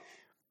puffed up.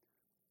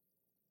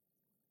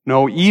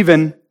 No,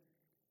 even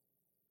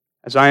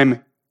as I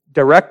am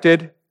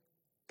directed,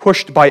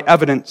 pushed by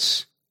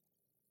evidence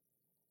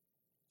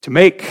to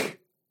make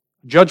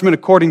judgment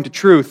according to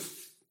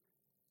truth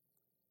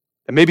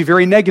that may be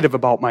very negative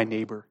about my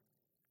neighbor,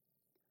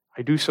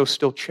 I do so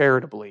still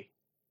charitably,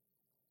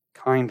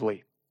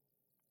 kindly.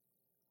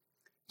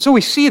 So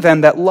we see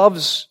then that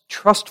love's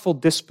trustful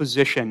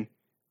disposition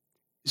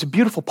is a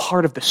beautiful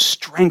part of the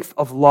strength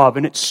of love,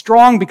 and it's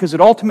strong because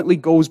it ultimately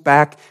goes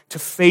back to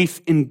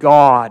faith in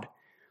God.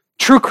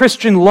 True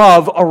Christian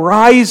love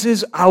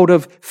arises out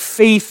of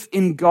faith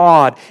in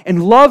God.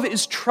 And love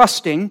is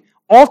trusting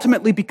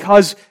ultimately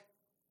because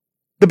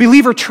the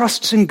believer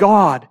trusts in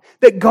God,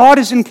 that God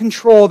is in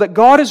control, that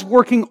God is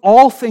working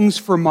all things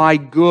for my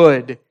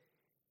good,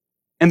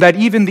 and that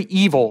even the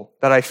evil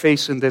that I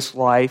face in this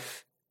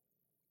life,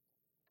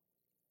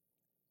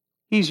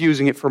 He's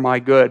using it for my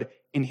good.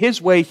 In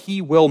His way,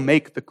 He will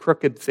make the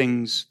crooked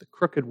things, the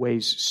crooked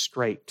ways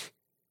straight.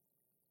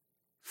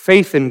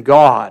 Faith in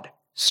God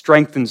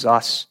strengthens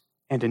us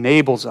and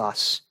enables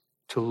us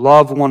to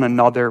love one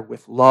another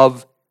with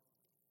love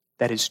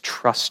that is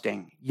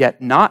trusting,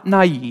 yet not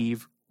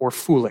naive or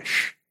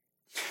foolish.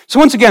 So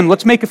once again,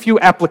 let's make a few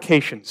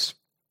applications.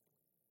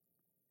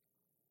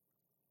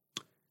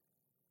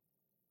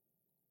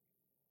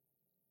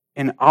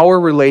 In our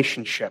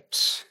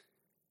relationships,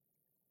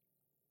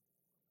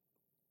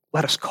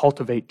 let us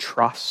cultivate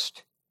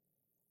trust.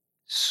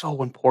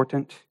 So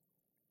important.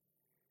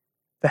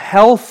 The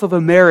health of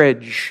a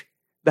marriage,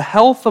 the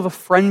health of a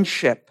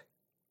friendship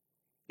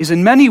is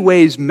in many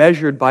ways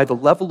measured by the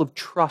level of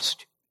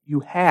trust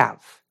you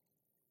have.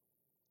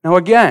 Now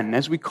again,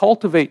 as we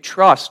cultivate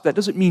trust, that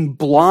doesn't mean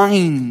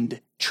blind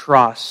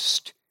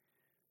trust.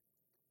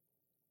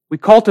 We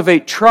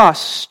cultivate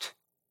trust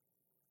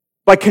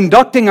by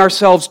conducting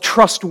ourselves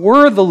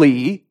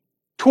trustworthily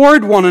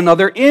toward one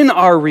another in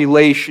our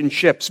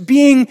relationships,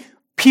 being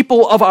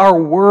people of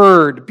our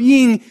word,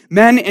 being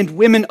men and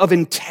women of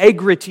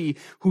integrity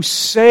who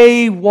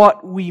say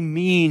what we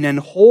mean and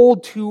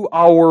hold to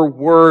our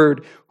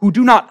word, who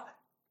do not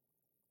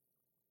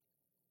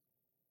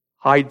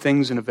hide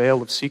things in a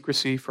veil of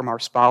secrecy from our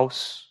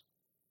spouse,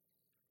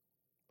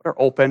 but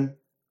are open,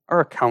 are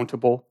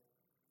accountable,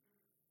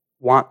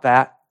 want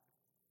that.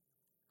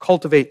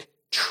 Cultivate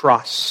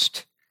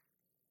trust.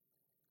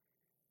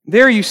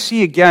 There you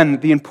see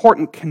again the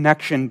important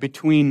connection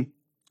between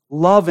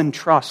love and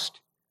trust.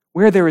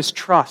 Where there is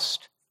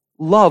trust,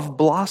 love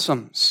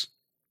blossoms.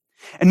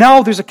 And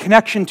now there's a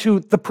connection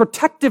to the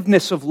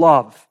protectiveness of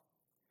love.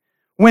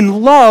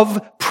 When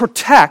love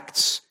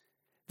protects,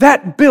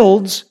 that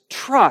builds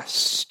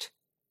trust.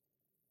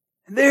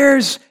 And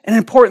there's an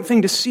important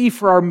thing to see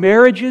for our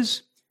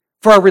marriages,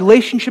 for our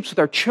relationships with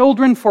our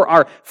children, for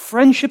our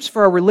friendships,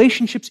 for our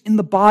relationships in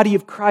the body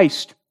of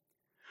Christ.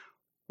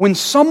 When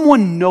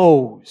someone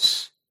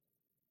knows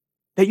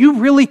that you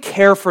really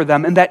care for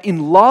them and that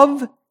in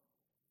love,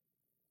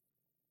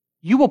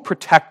 you will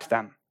protect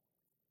them.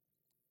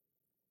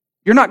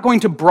 You're not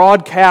going to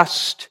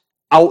broadcast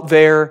out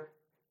there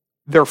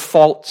their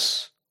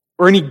faults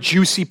or any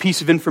juicy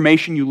piece of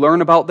information you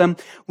learn about them.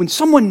 When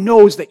someone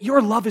knows that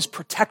your love is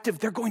protective,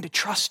 they're going to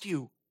trust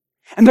you.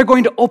 And they're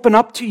going to open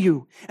up to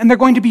you. And they're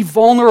going to be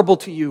vulnerable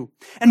to you.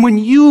 And when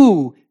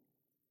you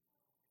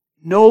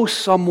know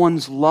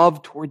someone's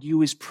love toward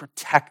you is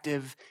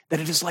protective, that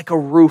it is like a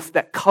roof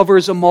that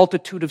covers a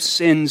multitude of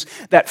sins,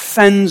 that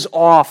fends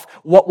off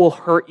what will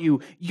hurt you,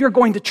 you're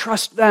going to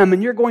trust them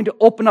and you're going to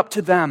open up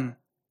to them.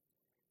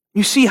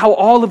 You see how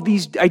all of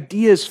these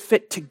ideas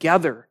fit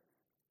together.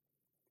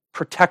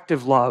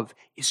 Protective love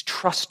is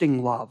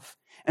trusting love.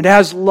 And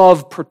as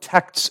love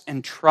protects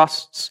and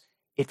trusts,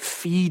 it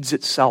feeds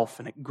itself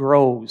and it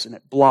grows and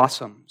it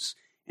blossoms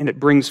and it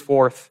brings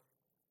forth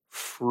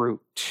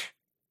fruit.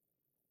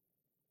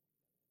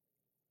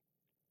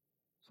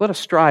 Let us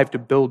strive to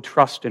build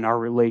trust in our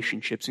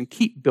relationships and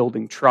keep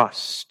building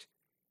trust.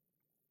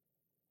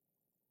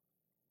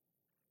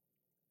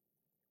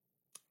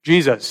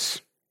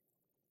 Jesus,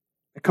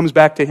 it comes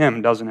back to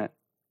Him, doesn't it?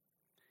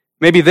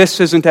 Maybe this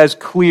isn't as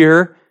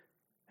clear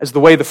as the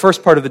way the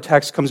first part of the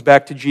text comes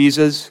back to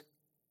Jesus.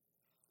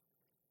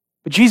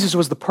 But Jesus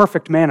was the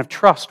perfect man of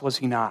trust, was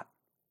He not?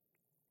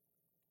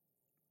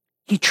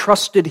 He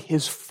trusted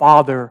His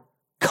Father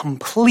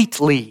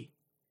completely.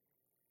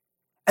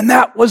 And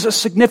that was a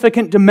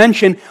significant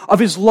dimension of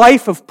His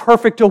life of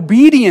perfect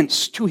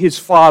obedience to His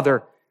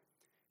Father.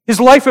 His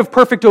life of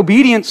perfect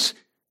obedience,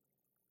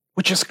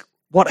 which is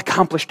what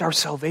accomplished our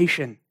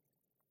salvation.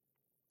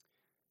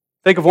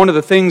 Think of one of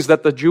the things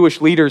that the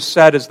Jewish leaders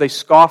said as they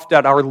scoffed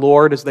at our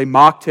Lord, as they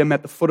mocked Him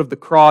at the foot of the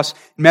cross.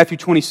 In Matthew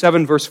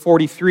 27, verse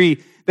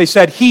 43, they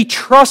said, "He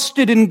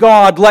trusted in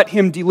God, let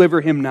Him deliver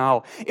Him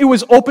now." It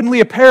was openly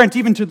apparent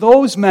even to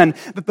those men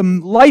that the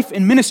life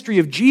and ministry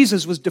of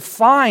Jesus was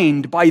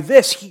defined by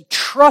this. He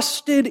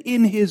trusted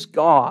in His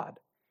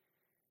God.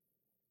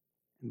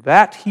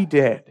 That He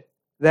did.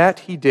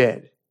 That He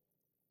did.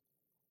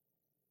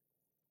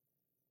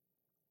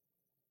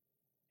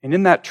 And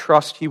in that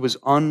trust, He was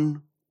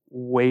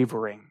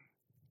unwavering.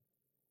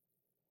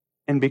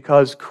 And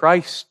because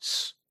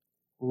Christ's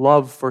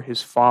love for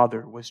His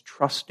Father was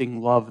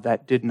trusting love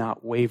that did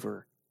not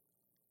waver,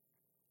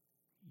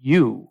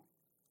 you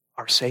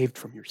are saved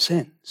from your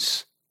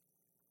sins.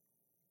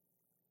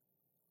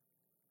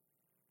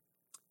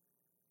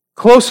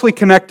 Closely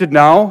connected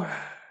now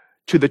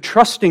to the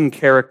trusting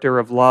character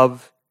of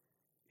love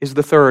is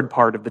the third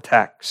part of the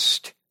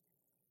text.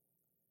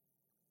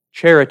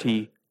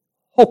 Charity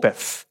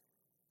hopeth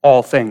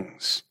all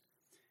things.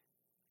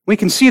 We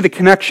can see the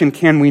connection,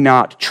 can we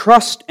not?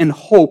 Trust and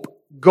hope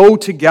go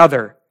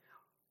together.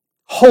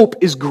 Hope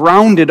is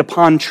grounded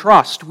upon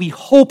trust. We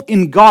hope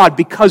in God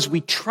because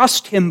we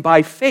trust Him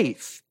by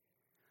faith.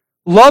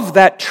 Love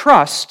that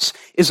trusts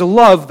is a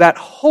love that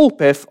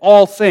hopeth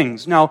all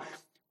things. Now,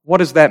 what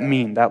does that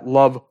mean, that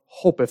love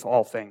hopeth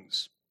all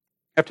things?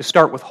 You have to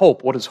start with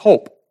hope. What is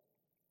hope?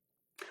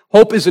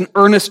 Hope is an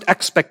earnest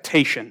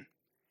expectation.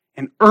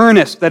 An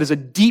earnest, that is a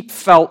deep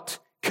felt,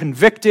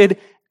 convicted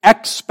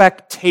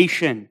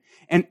expectation,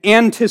 an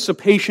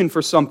anticipation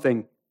for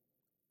something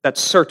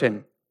that's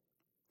certain.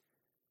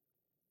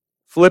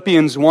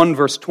 Philippians 1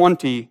 verse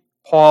 20,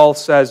 Paul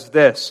says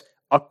this,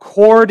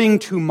 "According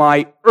to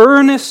my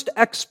earnest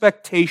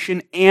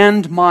expectation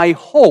and my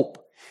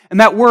hope." And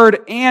that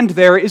word "and"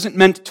 there isn't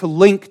meant to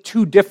link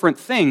two different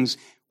things.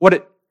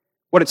 What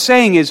it's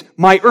saying is,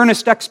 my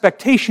earnest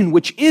expectation,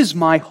 which is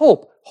my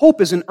hope.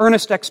 Hope is an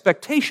earnest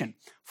expectation.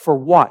 For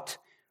what?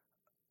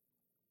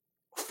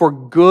 For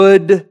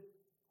good,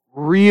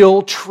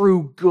 real,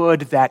 true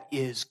good that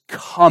is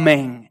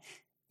coming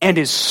and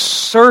is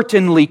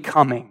certainly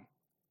coming.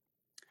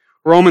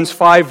 Romans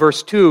 5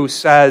 verse 2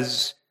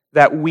 says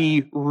that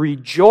we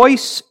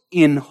rejoice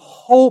in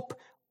hope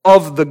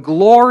of the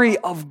glory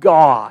of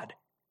God.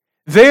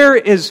 There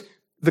is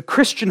the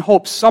Christian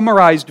hope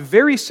summarized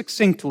very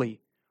succinctly.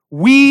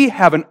 We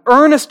have an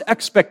earnest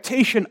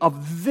expectation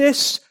of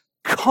this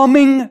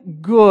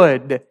coming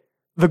good,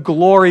 the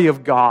glory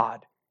of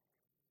God.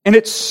 And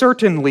it's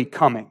certainly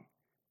coming.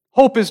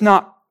 Hope is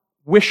not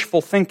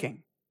wishful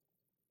thinking.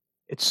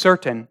 It's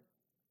certain,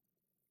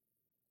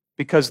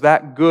 because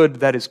that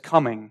good that is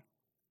coming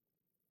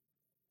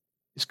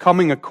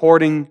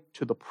according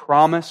to the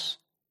promise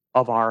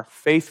of our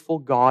faithful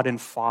God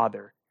and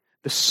Father.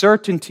 The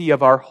certainty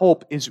of our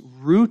hope is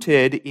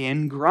rooted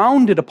in,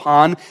 grounded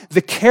upon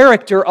the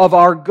character of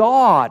our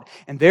God.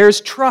 And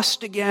there's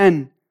trust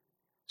again.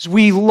 As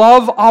we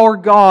love our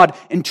God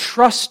and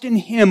trust in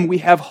Him, we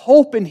have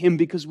hope in Him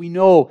because we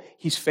know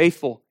He's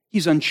faithful,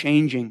 He's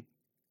unchanging,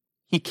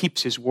 He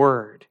keeps His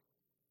word.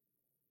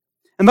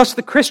 And thus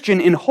the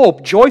Christian in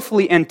hope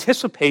joyfully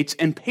anticipates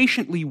and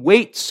patiently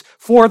waits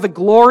for the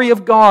glory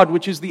of God,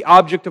 which is the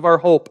object of our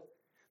hope.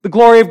 The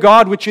glory of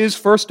God, which is,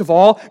 first of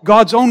all,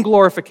 God's own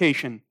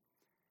glorification.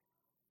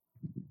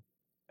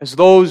 As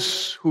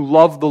those who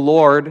love the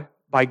Lord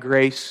by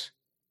grace,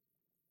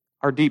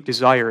 our deep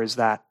desire is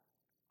that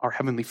our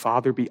Heavenly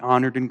Father be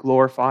honored and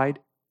glorified.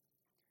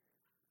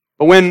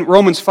 But when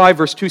Romans 5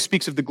 verse 2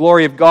 speaks of the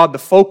glory of God, the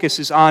focus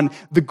is on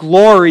the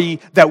glory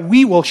that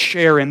we will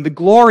share in, the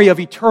glory of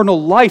eternal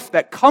life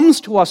that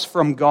comes to us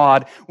from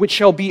God, which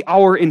shall be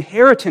our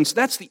inheritance.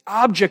 That's the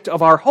object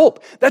of our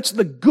hope. That's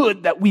the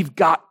good that we've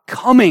got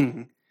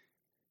coming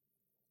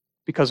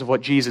because of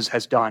what Jesus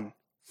has done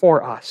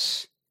for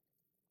us.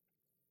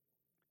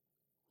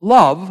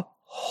 Love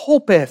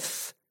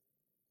hopeth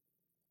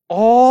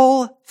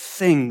all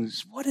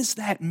things. What does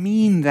that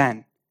mean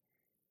then?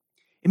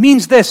 It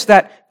means this,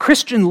 that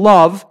Christian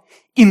love,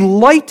 in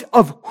light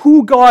of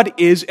who God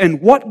is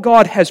and what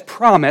God has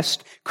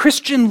promised,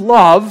 Christian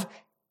love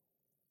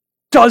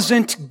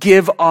doesn't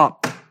give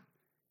up.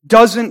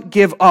 Doesn't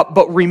give up,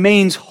 but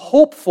remains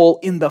hopeful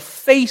in the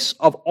face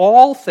of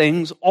all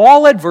things,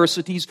 all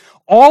adversities,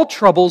 all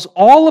troubles,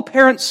 all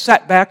apparent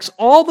setbacks,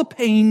 all the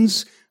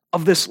pains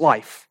of this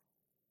life.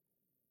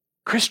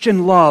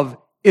 Christian love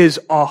is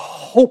a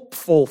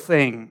hopeful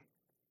thing.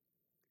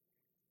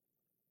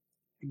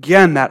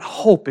 Again, that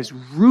hope is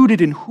rooted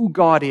in who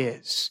God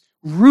is,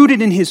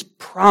 rooted in His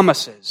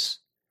promises,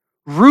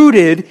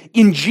 rooted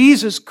in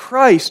Jesus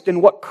Christ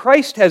and what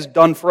Christ has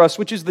done for us,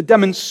 which is the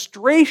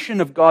demonstration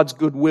of God's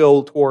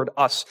goodwill toward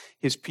us,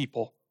 His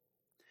people.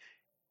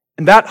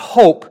 And that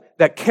hope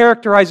that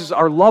characterizes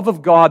our love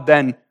of God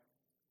then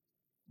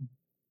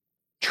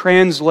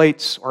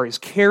translates or is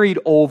carried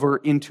over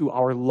into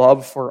our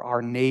love for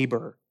our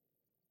neighbor.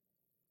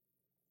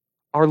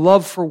 Our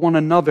love for one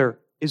another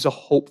is a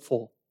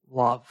hopeful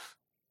love.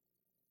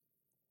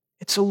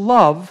 It's a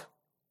love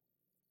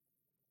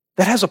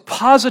that has a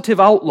positive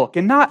outlook,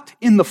 and not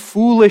in the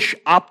foolish,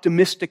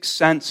 optimistic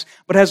sense,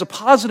 but has a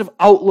positive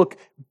outlook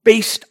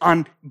based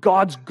on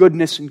God's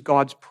goodness and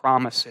God's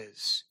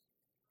promises.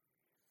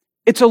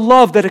 It's a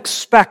love that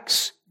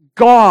expects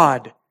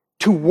God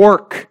to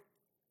work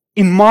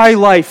in my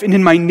life and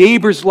in my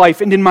neighbor's life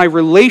and in my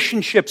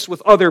relationships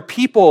with other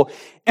people,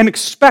 and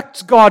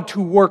expects God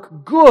to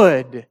work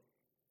good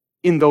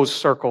in those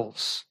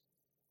circles.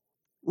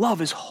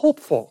 Love is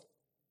hopeful.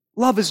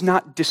 Love is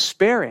not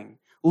despairing.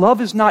 Love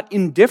is not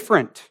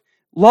indifferent.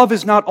 Love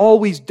is not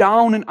always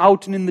down and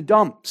out and in the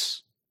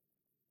dumps.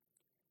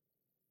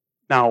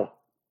 Now,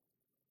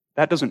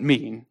 that doesn't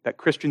mean that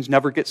Christians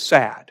never get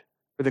sad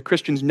or that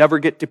Christians never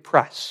get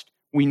depressed.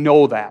 We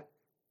know that.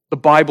 The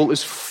Bible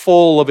is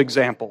full of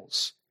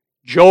examples.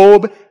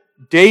 Job,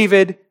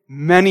 David,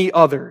 many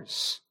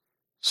others.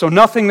 So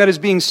nothing that is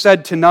being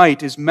said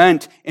tonight is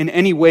meant in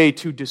any way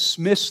to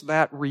dismiss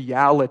that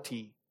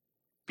reality,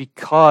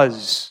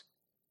 because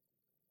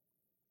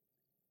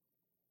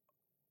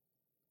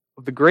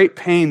of the great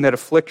pain that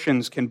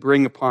afflictions can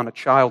bring upon a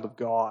child of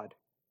God,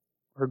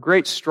 or a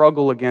great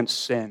struggle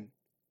against sin.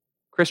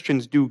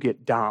 Christians do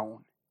get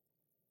down.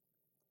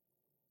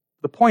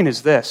 The point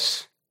is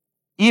this: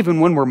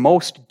 even when we're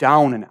most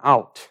down and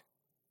out,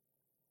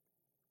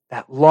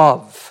 that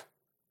love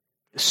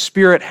the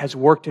Spirit has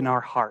worked in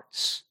our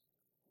hearts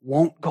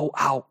won't go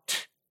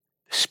out.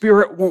 The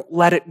Spirit won't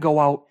let it go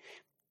out.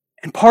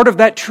 And part of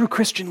that true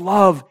Christian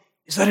love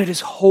is that it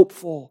is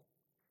hopeful.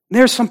 And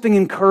there's something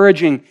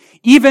encouraging.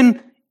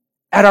 Even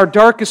at our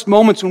darkest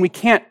moments when we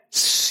can't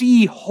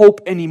see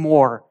hope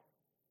anymore,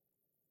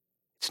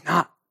 it's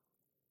not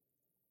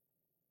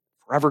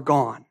forever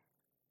gone.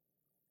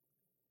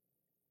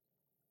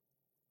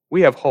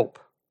 We have hope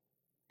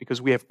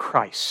because we have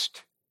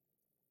Christ.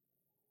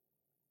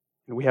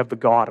 And we have the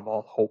God of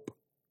all hope.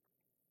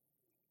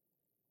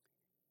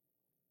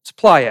 Let's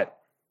apply it.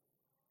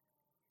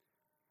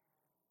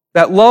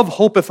 That love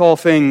hopeth all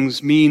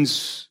things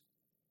means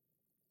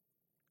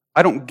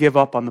I don't give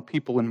up on the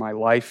people in my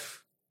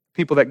life,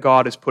 people that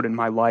God has put in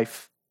my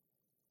life.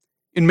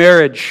 In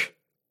marriage,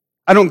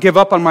 I don't give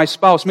up on my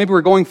spouse. Maybe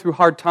we're going through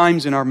hard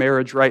times in our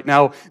marriage right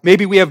now.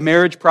 Maybe we have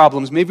marriage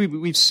problems. Maybe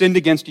we've sinned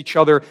against each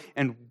other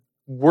and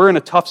we're in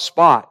a tough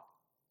spot.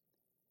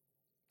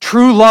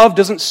 True love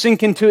doesn't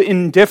sink into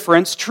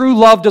indifference. True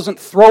love doesn't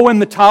throw in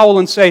the towel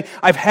and say,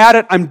 I've had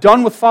it, I'm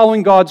done with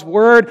following God's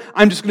word,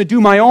 I'm just going to do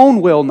my own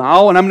will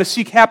now, and I'm going to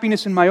seek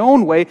happiness in my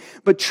own way.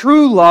 But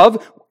true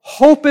love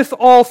hopeth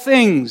all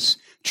things.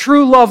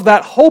 True love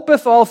that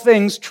hopeth all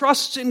things,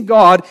 trusts in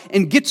God,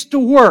 and gets to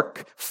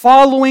work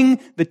following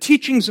the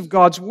teachings of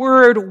God's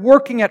word,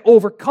 working at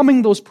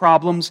overcoming those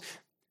problems,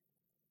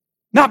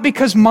 not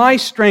because my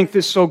strength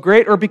is so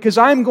great or because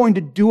I'm going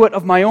to do it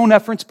of my own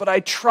efforts, but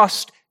I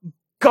trust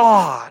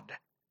God.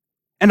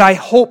 And I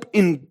hope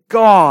in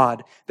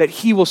God that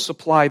He will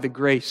supply the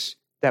grace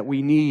that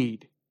we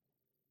need.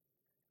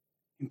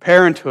 In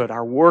parenthood,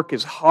 our work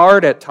is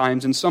hard at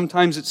times, and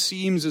sometimes it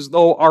seems as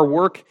though our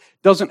work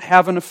doesn't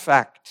have an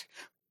effect.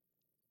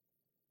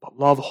 But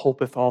love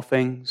hopeth all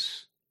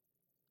things.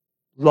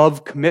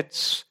 Love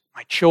commits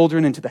my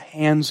children into the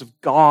hands of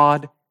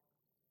God.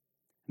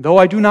 Though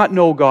I do not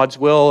know God's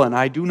will and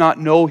I do not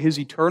know His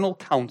eternal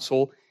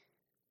counsel,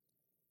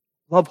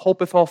 Love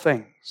hopeth all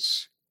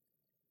things.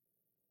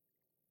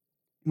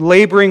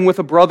 Laboring with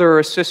a brother or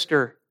a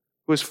sister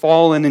who has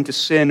fallen into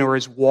sin or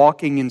is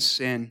walking in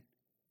sin.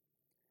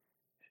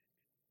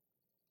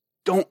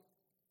 Don't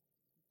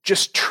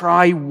just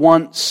try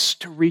once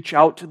to reach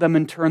out to them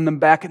and turn them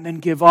back and then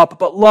give up.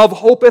 But love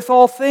hopeth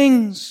all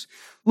things.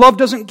 Love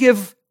doesn't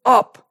give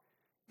up.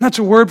 That's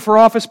a word for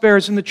office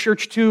bearers in the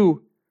church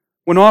too.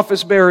 When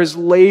office bearers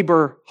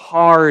labor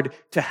hard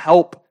to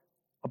help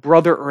a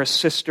brother or a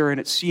sister and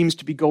it seems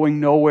to be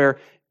going nowhere,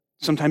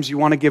 sometimes you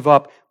want to give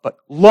up. But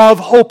love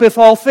hopeth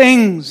all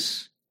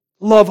things.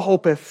 Love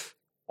hopeth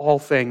all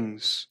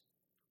things.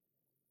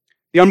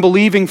 The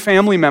unbelieving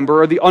family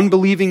member or the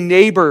unbelieving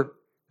neighbor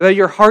that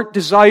your heart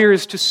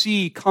desires to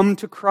see come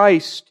to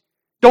Christ,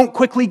 don't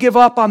quickly give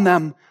up on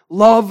them.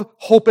 Love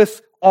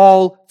hopeth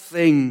all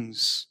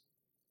things.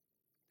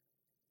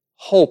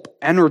 Hope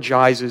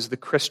energizes the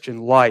Christian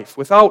life.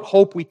 Without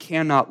hope we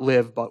cannot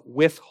live, but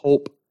with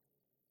hope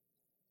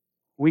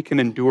we can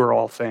endure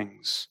all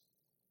things.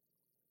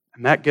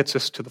 And that gets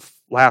us to the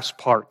last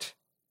part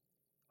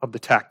of the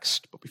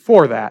text. But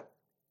before that,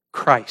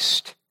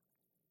 Christ.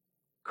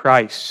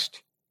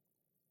 Christ.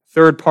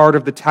 Third part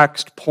of the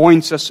text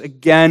points us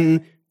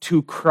again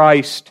to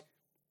Christ.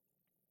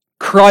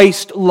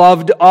 Christ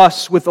loved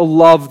us with a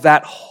love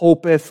that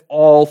hopeth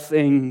all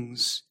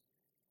things.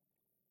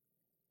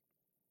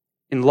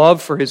 In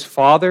love for his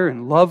Father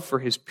and love for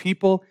his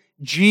people,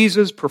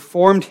 Jesus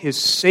performed his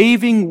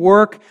saving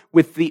work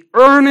with the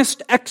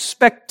earnest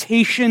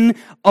expectation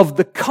of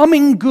the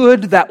coming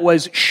good that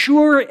was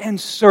sure and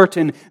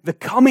certain, the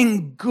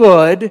coming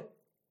good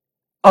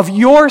of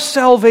your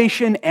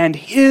salvation and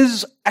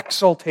his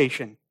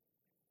exaltation.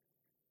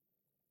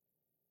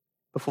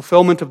 The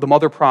fulfillment of the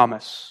mother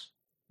promise,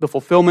 the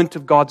fulfillment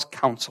of God's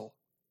counsel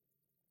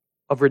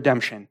of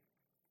redemption.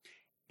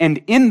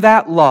 And in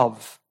that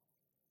love,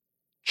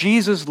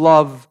 Jesus'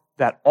 love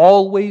that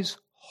always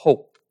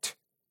hoped,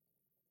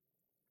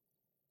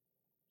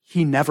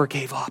 he never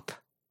gave up.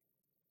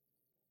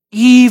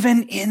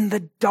 Even in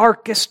the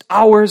darkest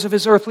hours of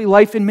his earthly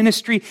life and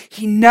ministry,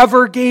 he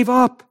never gave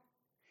up.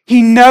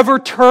 He never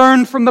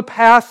turned from the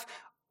path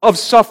of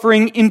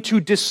suffering into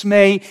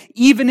dismay.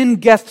 Even in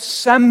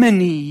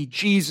Gethsemane,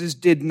 Jesus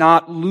did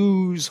not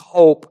lose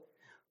hope.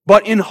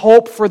 But in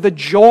hope for the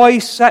joy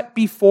set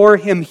before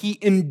him, he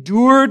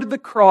endured the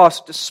cross,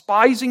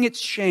 despising its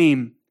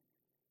shame.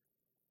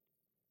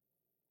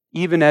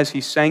 Even as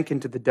he sank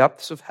into the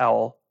depths of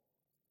hell,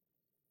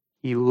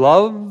 he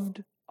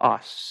loved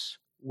us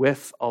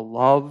with a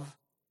love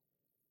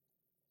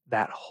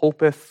that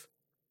hopeth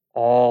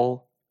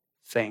all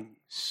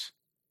things.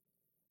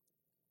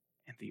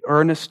 And the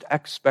earnest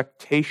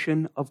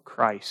expectation of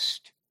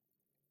Christ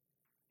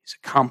is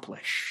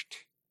accomplished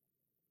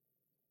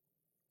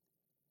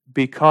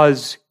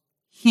because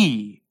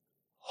he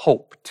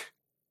hoped.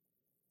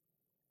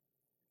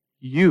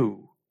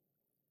 You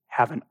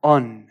have an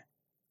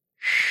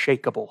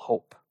unshakable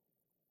hope.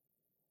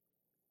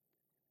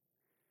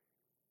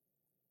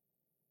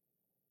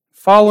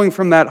 Following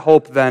from that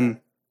hope,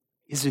 then,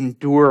 is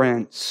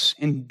endurance.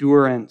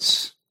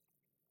 Endurance.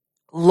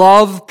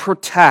 Love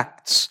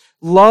protects.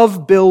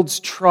 Love builds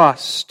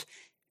trust.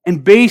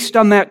 And based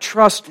on that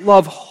trust,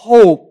 love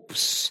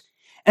hopes.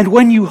 And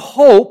when you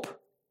hope,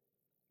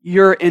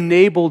 you're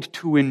enabled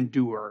to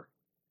endure.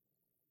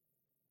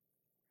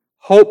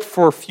 Hope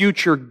for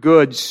future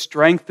good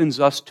strengthens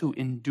us to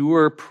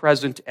endure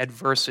present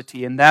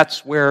adversity. And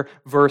that's where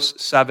verse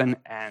 7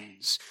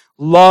 ends.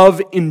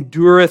 Love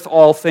endureth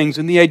all things.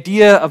 And the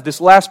idea of this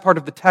last part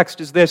of the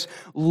text is this: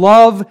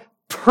 love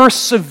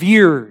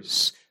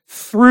perseveres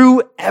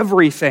through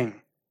everything.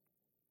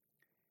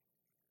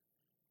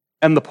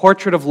 And the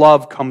portrait of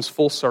love comes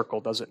full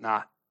circle, does it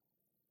not?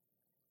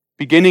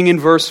 Beginning in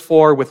verse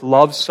 4 with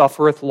love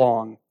suffereth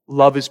long,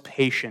 love is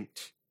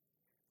patient.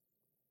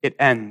 It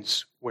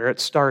ends where it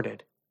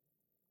started.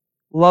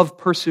 Love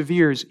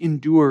perseveres,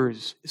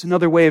 endures, is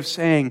another way of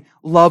saying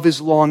love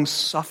is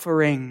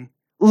long-suffering.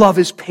 Love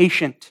is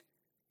patient.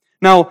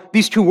 Now,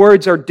 these two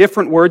words are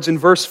different words. In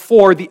verse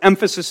 4, the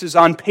emphasis is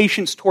on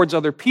patience towards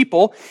other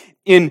people.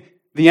 In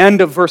the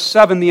end of verse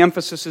 7, the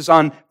emphasis is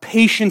on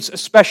patience,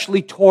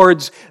 especially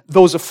towards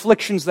those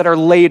afflictions that are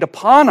laid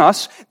upon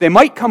us. They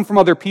might come from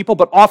other people,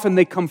 but often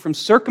they come from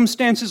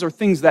circumstances or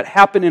things that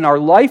happen in our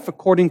life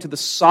according to the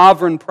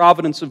sovereign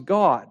providence of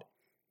God.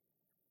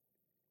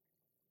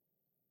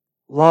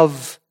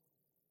 Love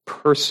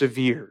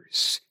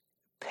perseveres,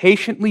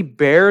 patiently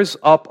bears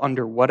up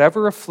under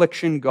whatever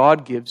affliction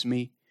God gives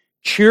me,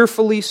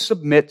 cheerfully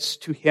submits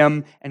to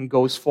him, and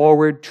goes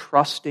forward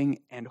trusting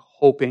and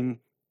hoping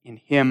in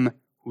him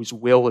whose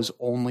will is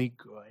only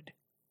good.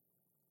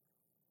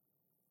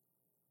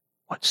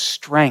 What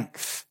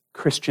strength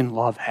Christian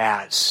love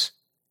has.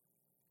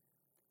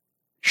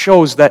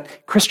 Shows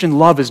that Christian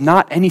love is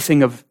not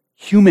anything of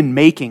human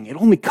making. It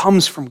only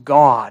comes from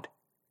God.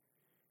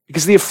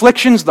 Because the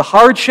afflictions, the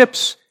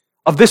hardships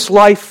of this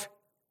life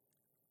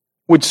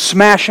would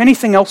smash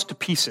anything else to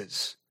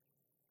pieces.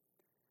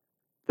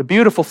 The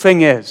beautiful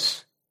thing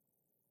is,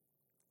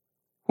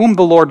 Whom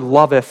the Lord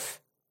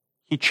loveth,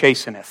 he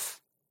chasteneth.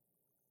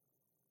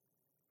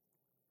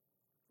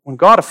 When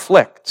God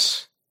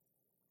afflicts,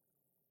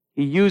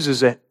 he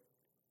uses it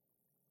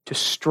to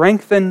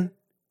strengthen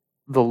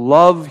the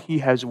love he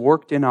has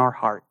worked in our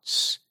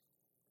hearts.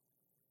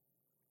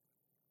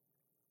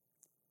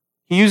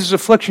 He uses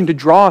affliction to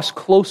draw us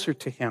closer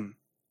to him,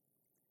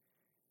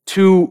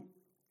 to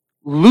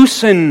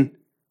loosen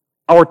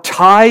our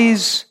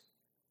ties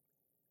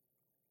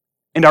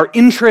and our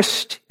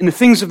interest in the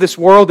things of this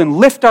world and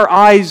lift our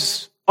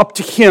eyes up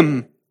to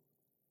him.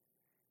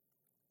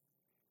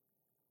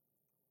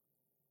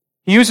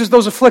 He uses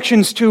those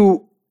afflictions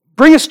to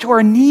bring us to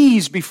our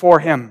knees before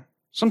him.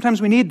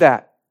 Sometimes we need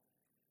that.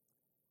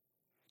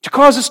 To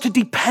cause us to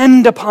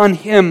depend upon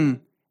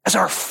him as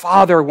our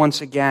Father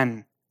once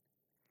again.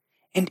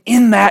 And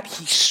in that,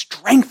 he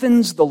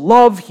strengthens the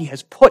love he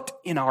has put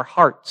in our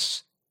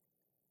hearts.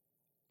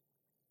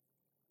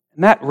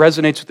 And that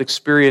resonates with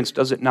experience,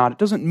 does it not? It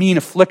doesn't mean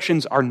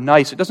afflictions are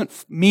nice. It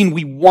doesn't mean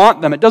we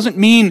want them. It doesn't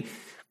mean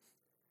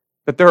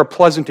that they're a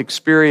pleasant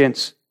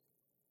experience.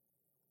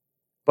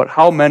 But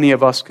how many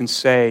of us can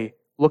say,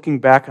 looking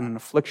back on an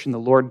affliction the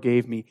Lord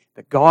gave me,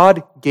 that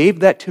God gave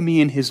that to me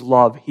in his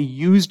love. He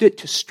used it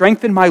to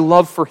strengthen my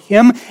love for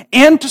him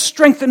and to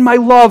strengthen my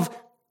love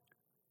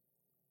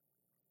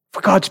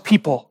for God's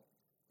people,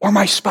 or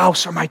my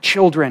spouse, or my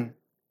children.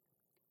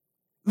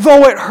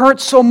 Though it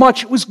hurt so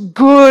much, it was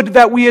good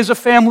that we as a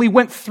family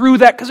went through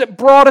that because it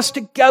brought us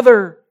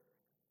together.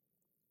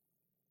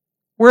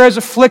 Whereas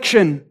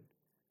affliction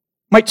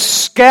might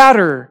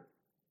scatter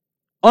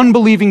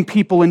unbelieving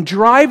people and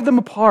drive them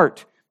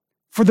apart,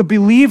 for the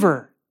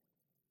believer,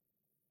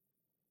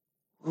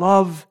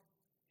 love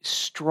is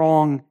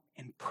strong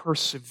and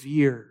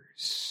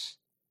perseveres.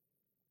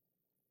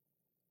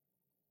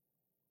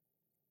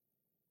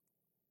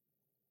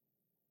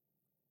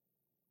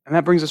 And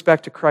that brings us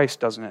back to Christ,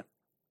 doesn't it?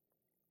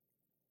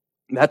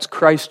 That's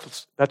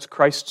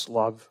Christ's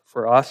love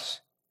for us.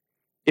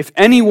 If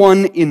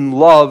anyone in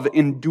love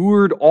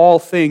endured all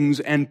things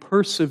and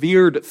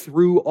persevered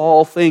through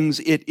all things,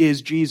 it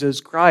is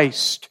Jesus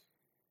Christ,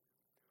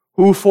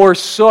 who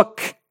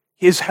forsook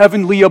his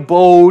heavenly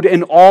abode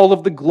and all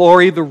of the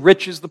glory, the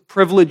riches, the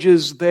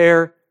privileges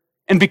there,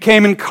 and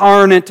became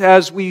incarnate,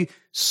 as we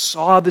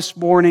saw this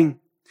morning.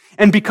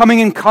 And becoming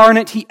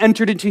incarnate, he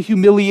entered into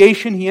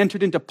humiliation, he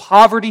entered into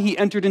poverty, he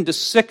entered into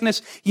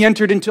sickness, he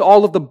entered into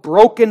all of the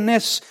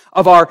brokenness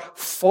of our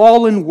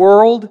fallen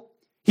world.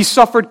 He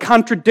suffered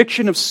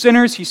contradiction of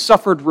sinners, he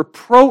suffered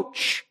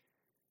reproach.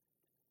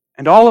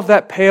 And all of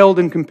that paled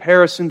in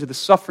comparison to the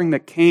suffering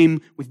that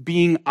came with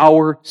being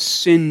our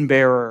sin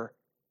bearer,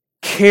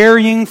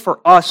 carrying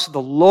for us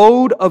the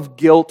load of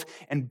guilt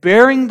and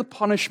bearing the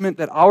punishment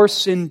that our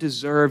sin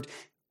deserved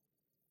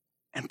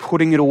and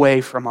putting it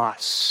away from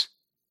us.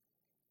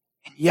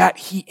 And yet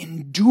he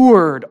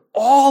endured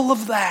all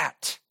of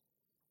that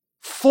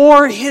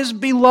for his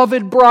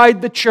beloved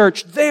bride, the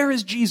church. There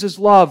is Jesus'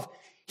 love.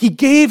 He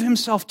gave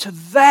himself to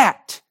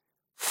that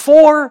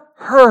for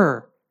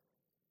her.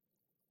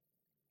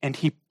 And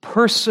he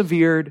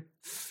persevered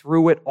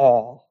through it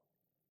all.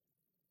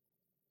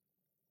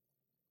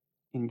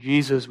 In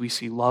Jesus, we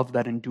see love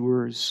that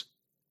endures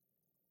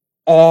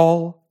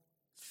all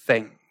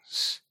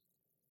things.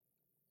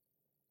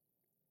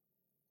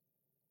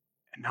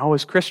 And now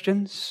as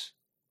Christians,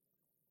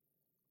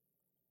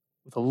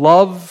 with a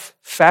love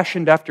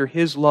fashioned after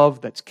his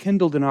love that's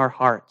kindled in our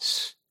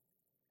hearts,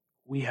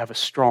 we have a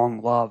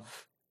strong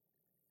love.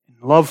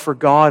 In love for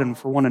God and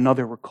for one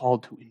another, we're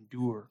called to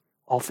endure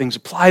all things.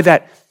 Apply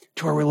that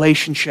to our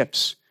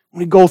relationships. When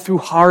we go through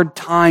hard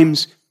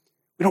times,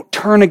 we don't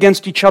turn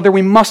against each other.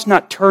 We must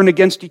not turn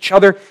against each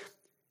other,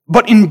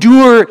 but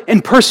endure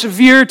and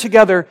persevere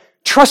together,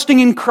 trusting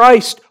in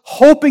Christ,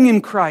 hoping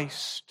in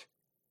Christ.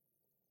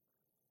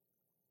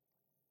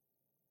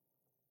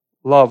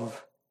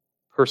 Love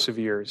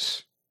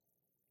perseveres.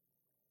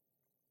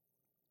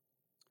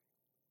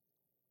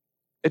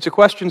 It's a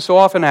question so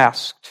often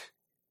asked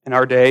in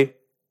our day.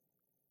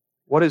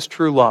 What is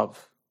true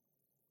love?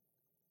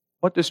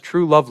 What does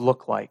true love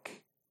look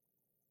like?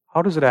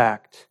 How does it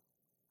act?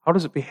 How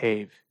does it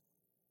behave?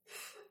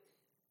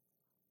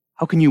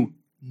 How can you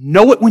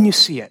know it when you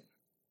see it?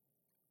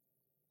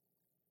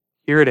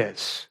 Here it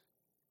is.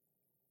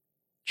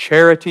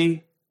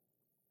 Charity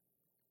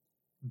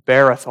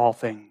beareth all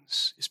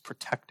things, is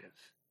protective,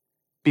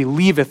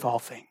 believeth all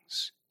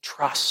things,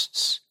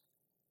 trusts,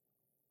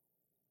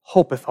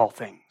 hopeth all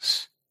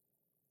things,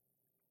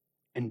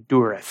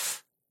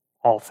 endureth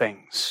all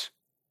things.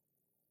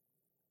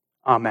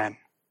 Amen.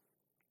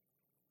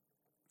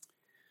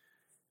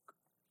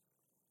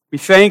 We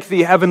thank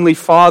thee, Heavenly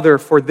Father,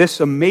 for this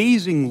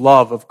amazing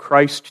love of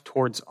Christ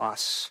towards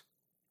us.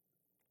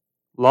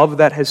 Love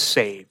that has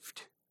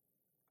saved.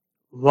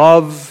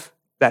 Love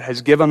that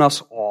has given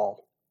us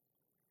all.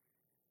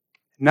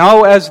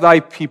 Now, as thy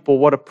people,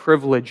 what a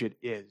privilege it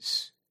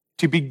is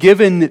to be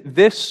given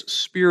this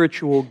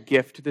spiritual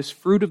gift, this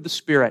fruit of the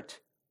Spirit,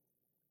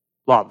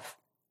 love.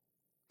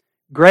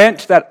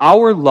 Grant that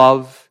our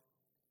love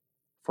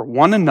for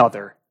one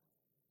another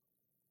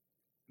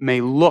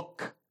may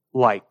look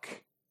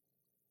like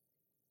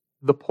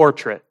the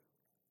portrait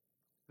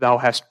thou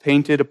hast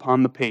painted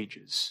upon the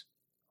pages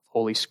of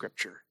Holy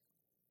Scripture.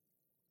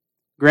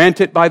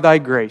 Grant it by thy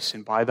grace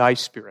and by thy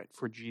Spirit,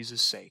 for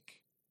Jesus' sake.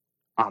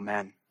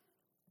 Amen.